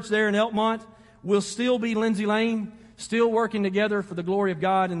own church there in Elkmont, we'll still be Lindsay Lane, still working together for the glory of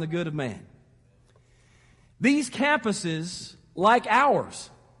God and the good of man. These campuses, like ours,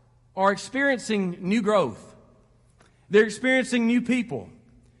 are experiencing new growth. They're experiencing new people.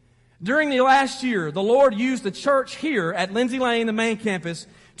 During the last year, the Lord used the church here at Lindsay Lane, the main campus,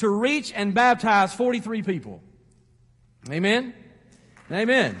 to reach and baptize 43 people. Amen?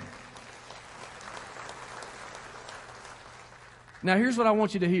 Amen. Now here's what I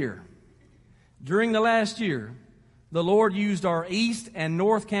want you to hear. During the last year, the Lord used our East and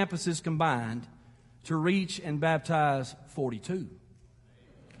North campuses combined to reach and baptize 42.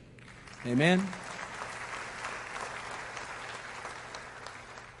 Amen?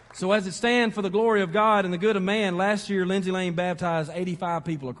 So as it stands for the glory of God and the good of man, last year Lindsay Lane baptized 85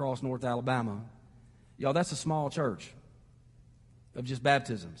 people across North Alabama. Y'all, that's a small church of just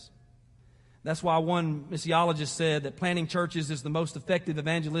baptisms. That's why one missiologist said that planting churches is the most effective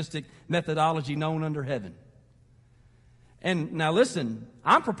evangelistic methodology known under heaven. And now listen,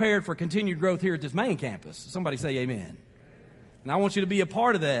 I'm prepared for continued growth here at this main campus. Somebody say amen. And I want you to be a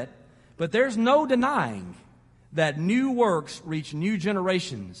part of that. But there's no denying that new works reach new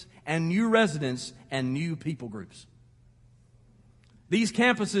generations and new residents and new people groups. These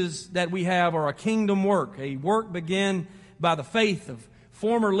campuses that we have are a kingdom work, a work began by the faith of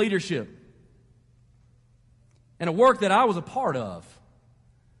former leadership, and a work that I was a part of,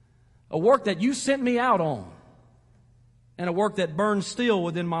 a work that you sent me out on, and a work that burns still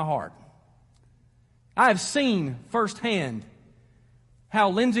within my heart. I have seen firsthand how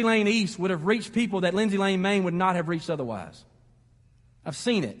Lindsay Lane East would have reached people that Lindsay Lane Main would not have reached otherwise. I've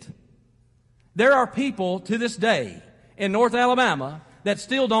seen it. There are people to this day in North Alabama that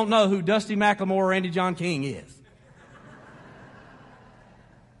still don't know who Dusty McLemore or Andy John King is.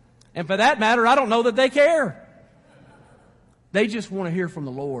 And for that matter, I don't know that they care. They just want to hear from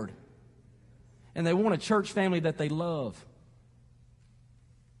the Lord. And they want a church family that they love.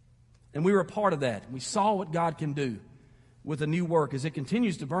 And we were a part of that. We saw what God can do with a new work as it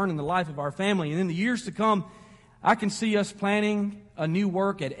continues to burn in the life of our family. And in the years to come, I can see us planning a new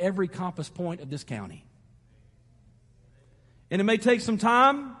work at every compass point of this county. And it may take some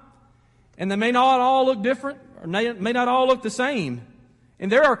time, and they may not all look different, or may not all look the same.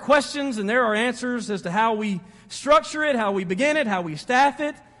 And there are questions and there are answers as to how we structure it, how we begin it, how we staff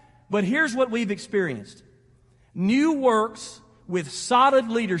it. But here's what we've experienced. New works with solid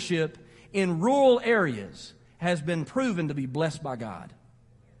leadership in rural areas has been proven to be blessed by God.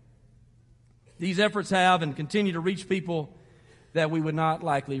 These efforts have and continue to reach people that we would not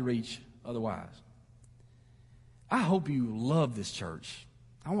likely reach otherwise. I hope you love this church.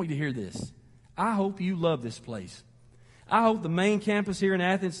 I want you to hear this. I hope you love this place. I hope the main campus here in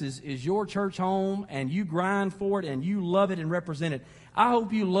Athens is your church home and you grind for it and you love it and represent it. I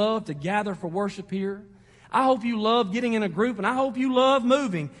hope you love to gather for worship here. I hope you love getting in a group, and I hope you love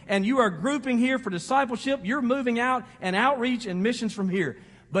moving. And you are grouping here for discipleship. You're moving out and outreach and missions from here.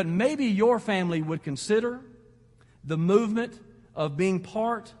 But maybe your family would consider the movement of being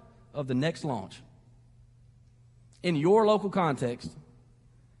part of the next launch. in your local context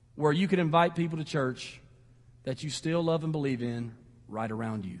where you can invite people to church that you still love and believe in right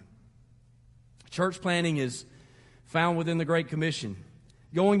around you. Church planting is found within the Great Commission.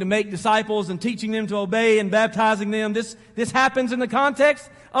 Going to make disciples and teaching them to obey and baptizing them. This happens in the context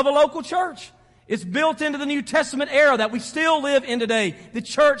of a local church. It's built into the New Testament era that we still live in today, the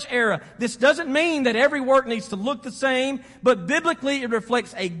church era. This doesn't mean that every work needs to look the same, but biblically it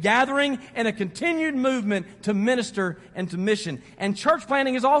reflects a gathering and a continued movement to minister and to mission. And church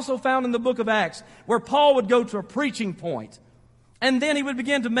planting is also found in the book of Acts, where Paul would go to a preaching point. And then he would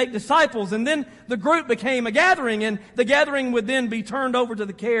begin to make disciples, and then the group became a gathering, and the gathering would then be turned over to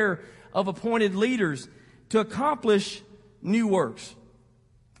the care of appointed leaders to accomplish new works.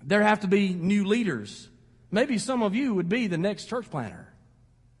 There have to be new leaders. Maybe some of you would be the next church planter.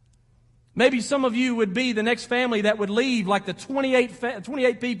 Maybe some of you would be the next family that would leave, like the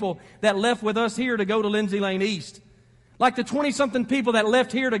 28 people that left with us here to go to Lindsay Lane East. Like the 20-something people that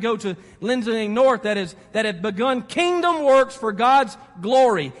left here to go to Lindsay Lane North that have begun kingdom works for God's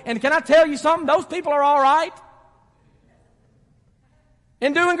glory. And can I tell you something? Those people are all right.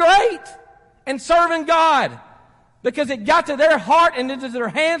 And doing great. And serving God. Because it got to their heart and into their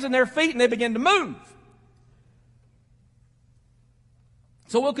hands and their feet and they began to move.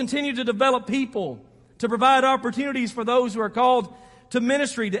 So we'll continue to develop people to provide opportunities for those who are called to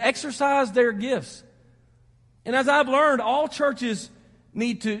ministry, to exercise their gifts. And as I've learned, all churches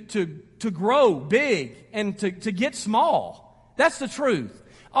need to grow big and to get small. That's the truth.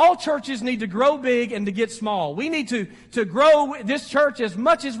 All churches need to grow big and to get small. We need to grow this church as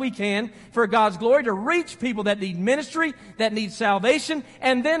much as we can for God's glory, to reach people that need ministry, that need salvation.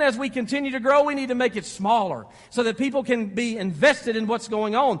 And then as we continue to grow, we need to make it smaller so that people can be invested in what's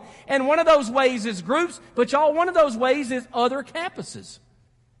going on. And one of those ways is groups, but y'all, one of those ways is other campuses,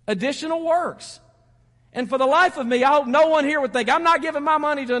 additional works. And for the life of me, I hope no one here would think, I'm not giving my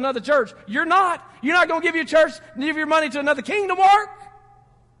money to another church. You're not. You're not going to give give your money to another kingdom work.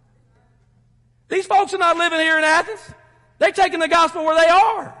 These folks are not living here in Athens. They're taking the gospel where they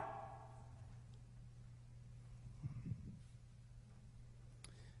are.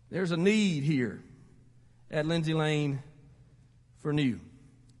 There's a need here at Lindsay Lane for new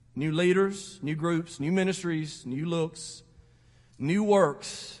leaders, new groups, new ministries, new looks, new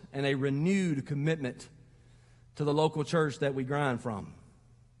works, and a renewed commitment to the local church that we grind from.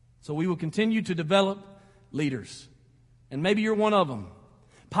 So we will continue to develop leaders. And maybe you're one of them.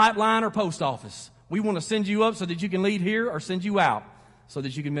 Pipeline or post office. We want to send you up so that you can lead here, or send you out so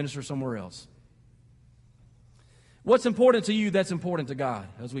that you can minister somewhere else. What's important to you that's important to God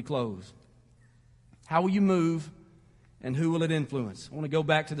as we close? How will you move and who will it influence? I want to go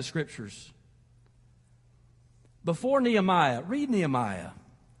back to the scriptures. Before Nehemiah, read Nehemiah.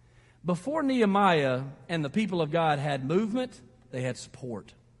 Before Nehemiah and the people of God had movement, they had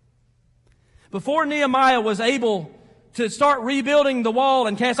support. Before Nehemiah was able to start rebuilding the wall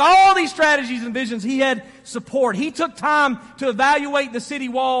and cast all these strategies and visions, he had support. He took time to evaluate the city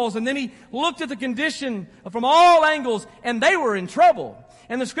walls, and then he looked at the condition from all angles, and they were in trouble.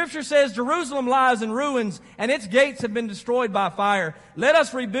 And the scripture says, Jerusalem lies in ruins, and its gates have been destroyed by fire. Let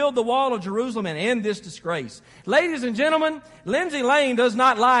us rebuild the wall of Jerusalem and end this disgrace. Ladies and gentlemen, Lindsay Lane does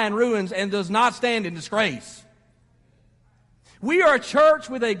not lie in ruins and does not stand in disgrace. We are a church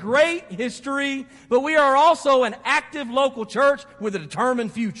with a great history, but we are also an active local church with a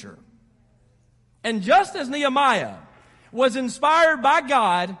determined future. And just as Nehemiah was inspired by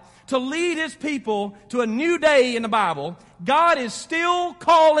God to lead his people to a new day in the Bible, God is still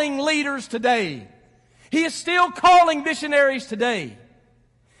calling leaders today. He is still calling missionaries today.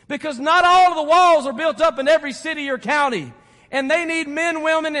 Because not all of the walls are built up in every city or county. And they need men,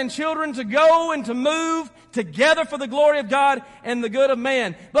 women, and children to go and to move together for the glory of God and the good of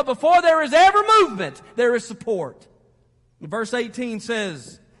man. But before there is ever movement, there is support. Verse 18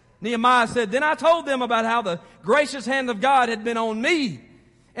 says, Nehemiah said, Then I told them about how the gracious hand of God had been on me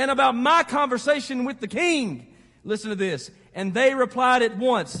and about my conversation with the king. Listen to this. And they replied at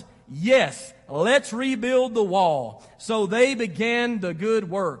once, Yes, let's rebuild the wall. So they began the good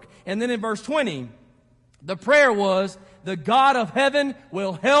work. And then in verse 20, the prayer was, The God of heaven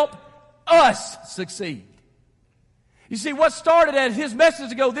will help us succeed. You see, what started as his message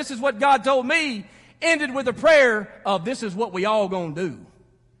to go, this is what God told me, ended with a prayer of, this is what we all gonna do.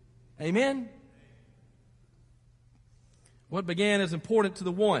 Amen? What began as important to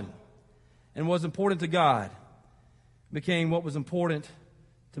the one and was important to God became what was important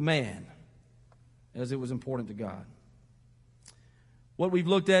to man as it was important to God. What we've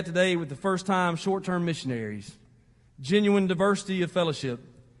looked at today with the first-time short-term missionaries, genuine diversity of fellowship,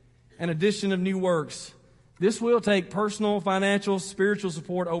 and addition of new works, This will take personal, financial, spiritual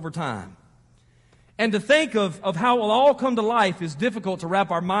support over time. And to think of how it will all come to life is difficult to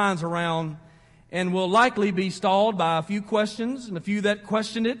wrap our minds around, and will likely be stalled by a few questions and a few that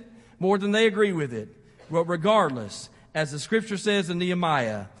question it more than they agree with it. But regardless, as the Scripture says in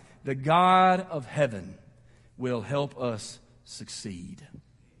Nehemiah, the God of heaven will help us succeed.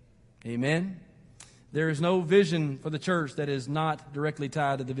 Amen? There is no vision for the church that is not directly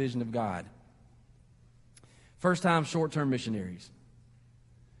tied to the vision of God. First-time short-term missionaries.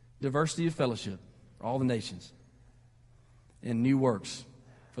 Diversity of fellowship for all the nations. And new works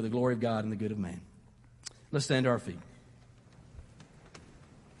for the glory of God and the good of man. Let's stand to our feet.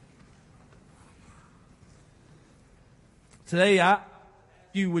 Today,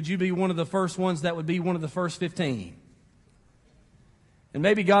 would you be one of the first ones that would be one of the first 15? And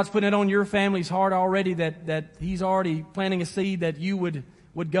maybe God's putting it on your family's heart already that He's already planting a seed that you would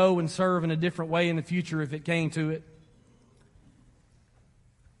go and serve in a different way in the future if it came to it.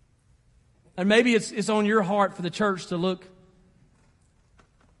 And maybe it's on your heart for the church to look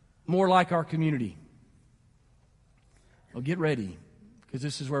more like our community. Well, get ready, because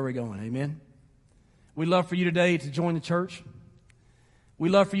this is where we're going. Amen? We'd love for you today to join the church.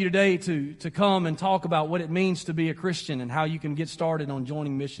 We'd love for you today to come and talk about what it means to be a Christian and how you can get started on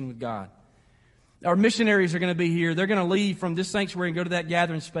joining mission with God. Our missionaries are going to be here. They're going to leave from this sanctuary and go to that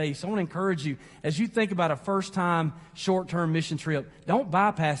gathering space. I want to encourage you, as you think about a first-time, short-term mission trip, don't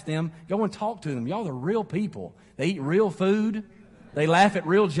bypass them. Go and talk to them. Y'all are real people. They eat real food. They laugh at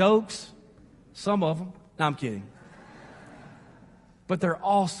real jokes. Some of them. No, I'm kidding. But they're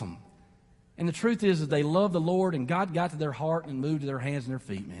awesome. And the truth is they love the Lord, and God got to their heart and moved to their hands and their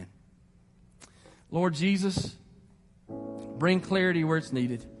feet, man. Lord Jesus, bring clarity where it's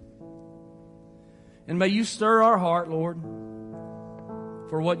needed. And may you stir our heart, Lord,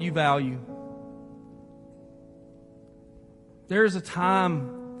 for what you value. There is a time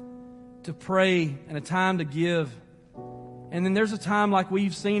to pray and a time to give. And then there's a time like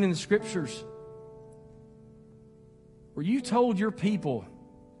we've seen in the Scriptures where you told your people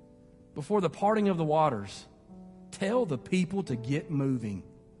before the parting of the waters, tell the people to get moving.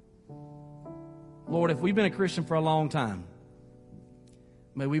 Lord, if we've been a Christian for a long time,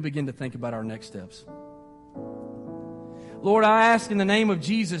 may we begin to think about our next steps. Lord, I ask in the name of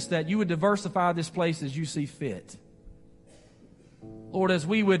Jesus that you would diversify this place as you see fit. Lord, as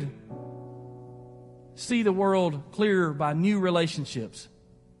we would see the world clearer by new relationships,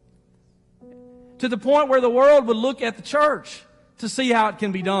 to the point where the world would look at the church to see how it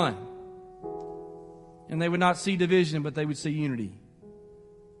can be done. And they would not see division, but they would see unity.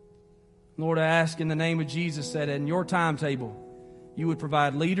 Lord, I ask in the name of Jesus that in your timetable, you would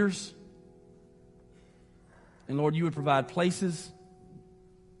provide leaders. And Lord, you would provide places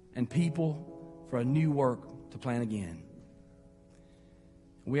and people for a new work to plan again.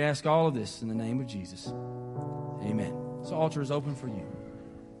 We ask all of this in the name of Jesus. Amen. This altar is open for you.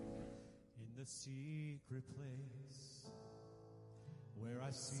 In the secret place where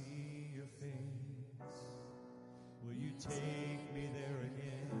I see your face, will you take me there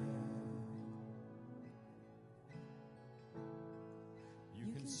again? You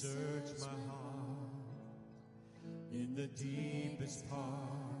can search my heart in the deepest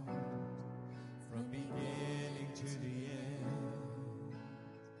part, from beginning to the end.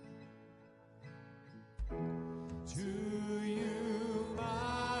 To you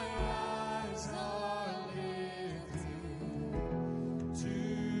my eyes are lifted, to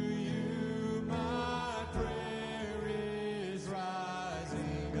you my prayer is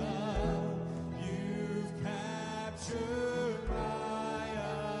rising up. You've captured my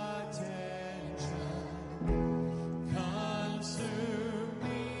attention.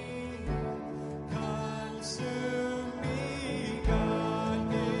 Consume me, God,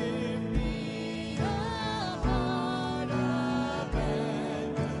 give me a heart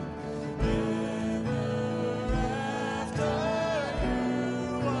abandoned, ever after you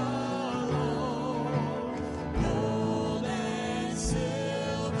alone. Gold and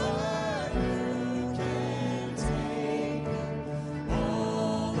silver you can take,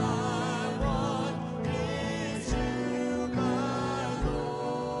 all I want is you, my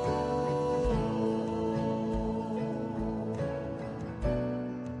Lord.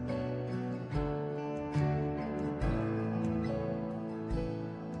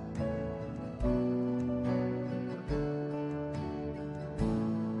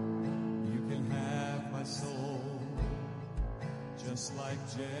 You can have my soul, just like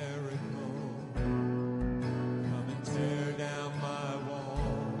Jericho. Come and tear down my wall.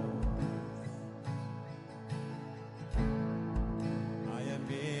 I am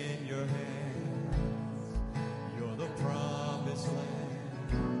in your hands.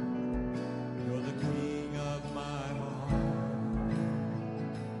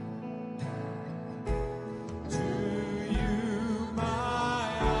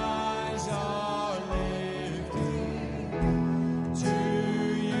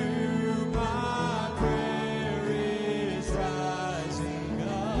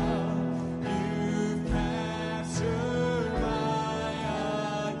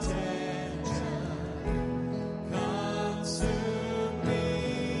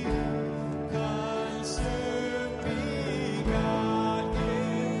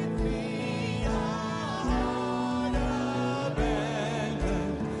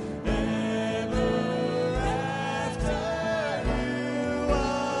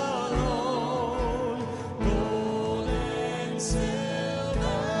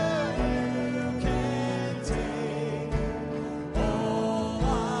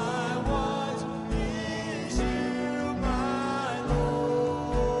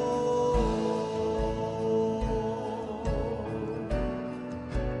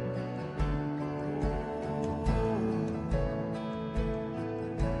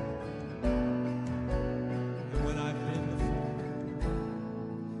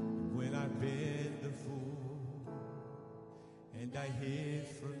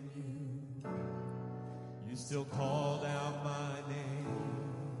 still called out my name.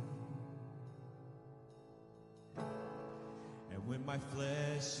 And when my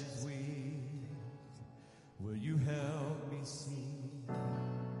flesh is weak, will you help me see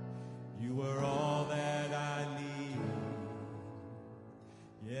you are all that I need?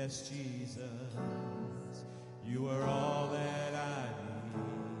 Yes, Jesus, you are all that I need.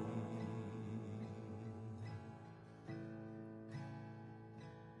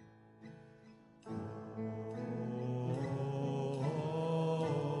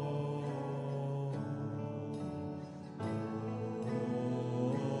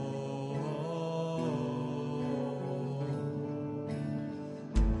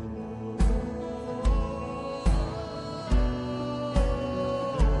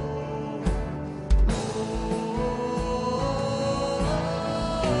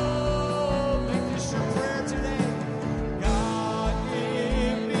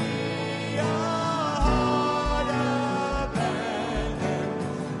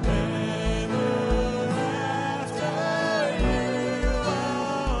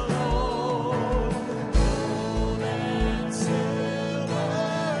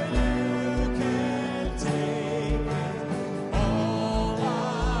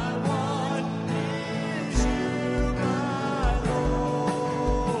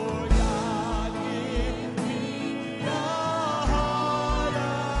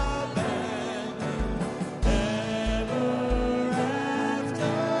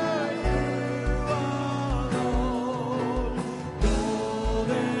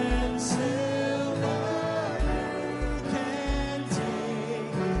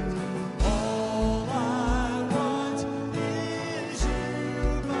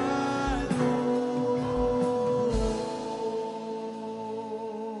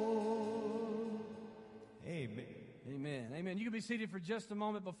 Seated for just a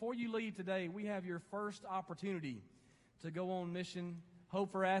moment. Before you leave today, we have your first opportunity to go on mission.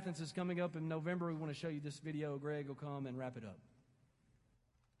 Hope for Athens is coming up in November. We want to show you this video. Greg will come and wrap it up.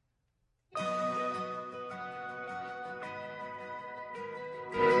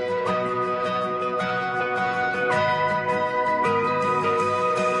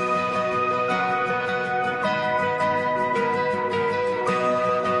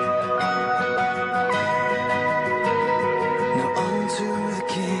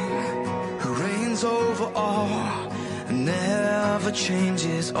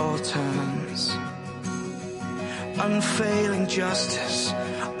 Changes all times, unfailing justice,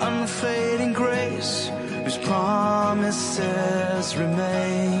 unfading grace, whose promises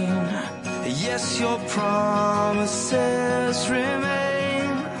remain. Yes, your promises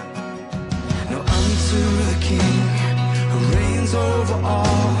remain. Now unto the King who reigns over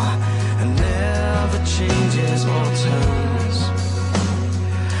all and never changes all times,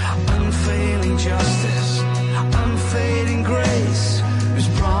 unfailing justice, unfading grace, whose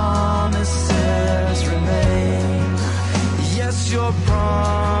promises remain. Yes, your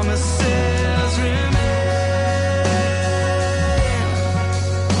promises remain.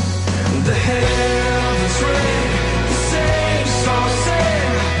 The heavens ring, the saints all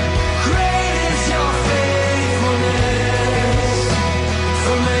sing, great is your faithfulness.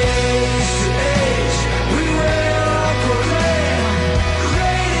 From age to age we will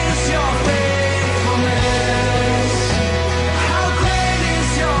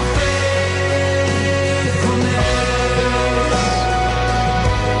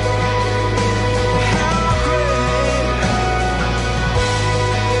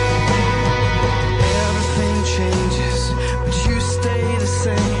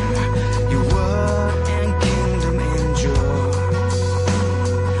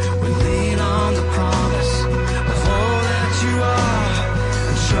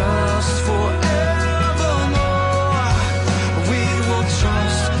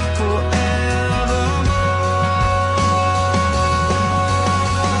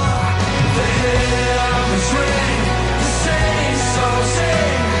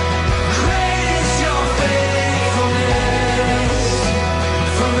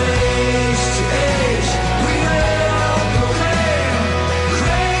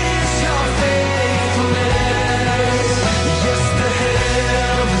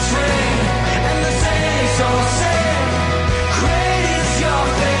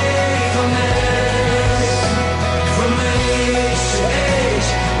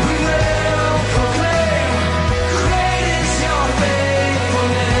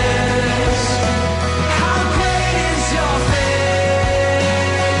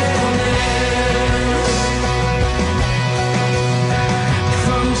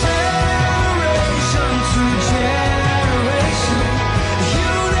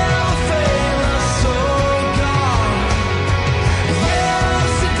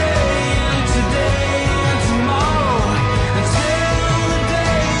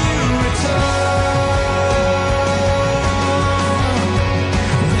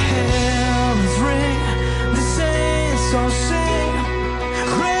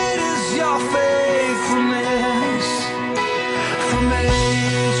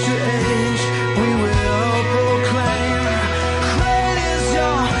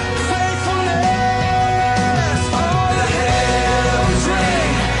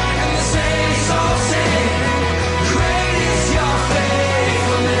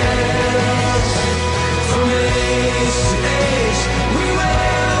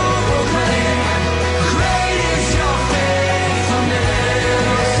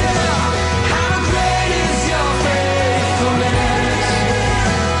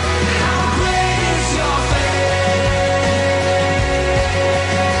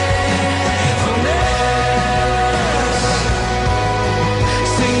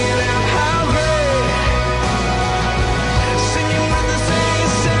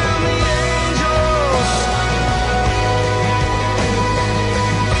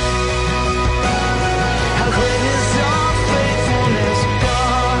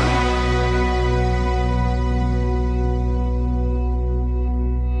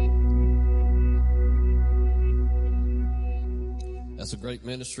great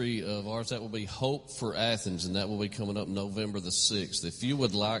ministry of ours. That will be Hope for Athens, and that will be coming up November the 6th. If you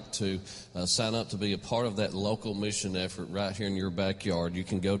would like to sign up to be a part of that local mission effort right here in your backyard, you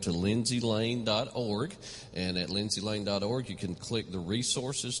can go to lindsaylane.org, and at lindsaylane.org you can click the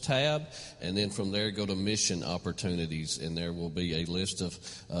Resources tab, and then from there go to Mission Opportunities, and there will be a list of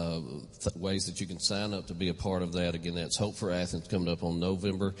ways that you can sign up to be a part of that. Again, that's Hope for Athens coming up on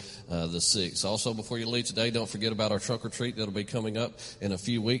November the 6th. Also, before you leave today, don't forget about our trunk or treat that'll be coming up in a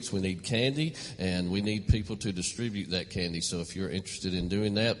few weeks. We need candy, and we need people to distribute that candy. So if you're interested in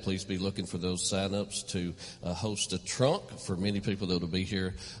doing that, please be looking for those sign-ups to host a trunk for many people that will be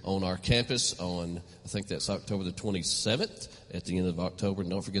here on our campus on, I think that's October the 27th at the end of October. And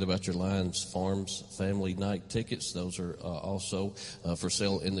don't forget about your Lions Farms Family Night tickets. Those are also for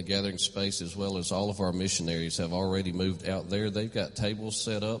sale in the gathering space, as well as all of our missionaries have already moved out there. They've got tables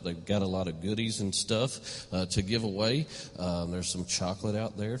set up. They've got a lot of goodies and stuff to give away. There's some chocolate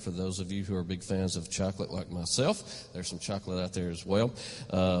out there for those of you who are big fans of chocolate like myself. There's some chocolate out there as well.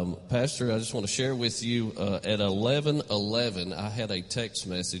 Pastor, I just want to share with you at 11:11, I had a text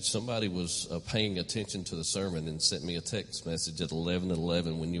message. Somebody was paying attention to the sermon and sent me a text message at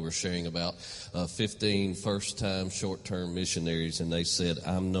 11:11 when you were sharing about 15 first-time short-term missionaries, and they said,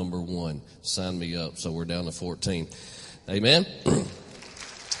 "I'm number one. Sign me up." So we're down to 14. Amen.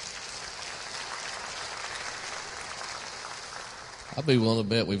 I'll be willing to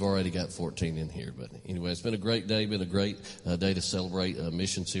bet we've already got 14 in here. But anyway, it's been a great day, been a great day to celebrate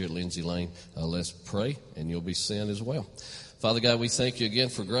missions here at Lindsay Lane. Let's pray, and you'll be sent as well. Father God, we thank you again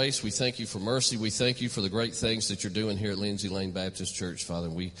for grace. We thank you for mercy. We thank you for the great things that you're doing here at Lindsay Lane Baptist Church, Father.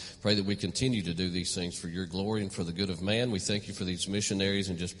 We pray that we continue to do these things for your glory and for the good of man. We thank you for these missionaries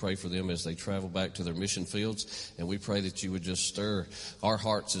and just pray for them as they travel back to their mission fields. And we pray that you would just stir our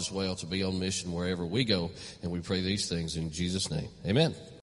hearts as well to be on mission wherever we go. And we pray these things in Jesus' name. Amen.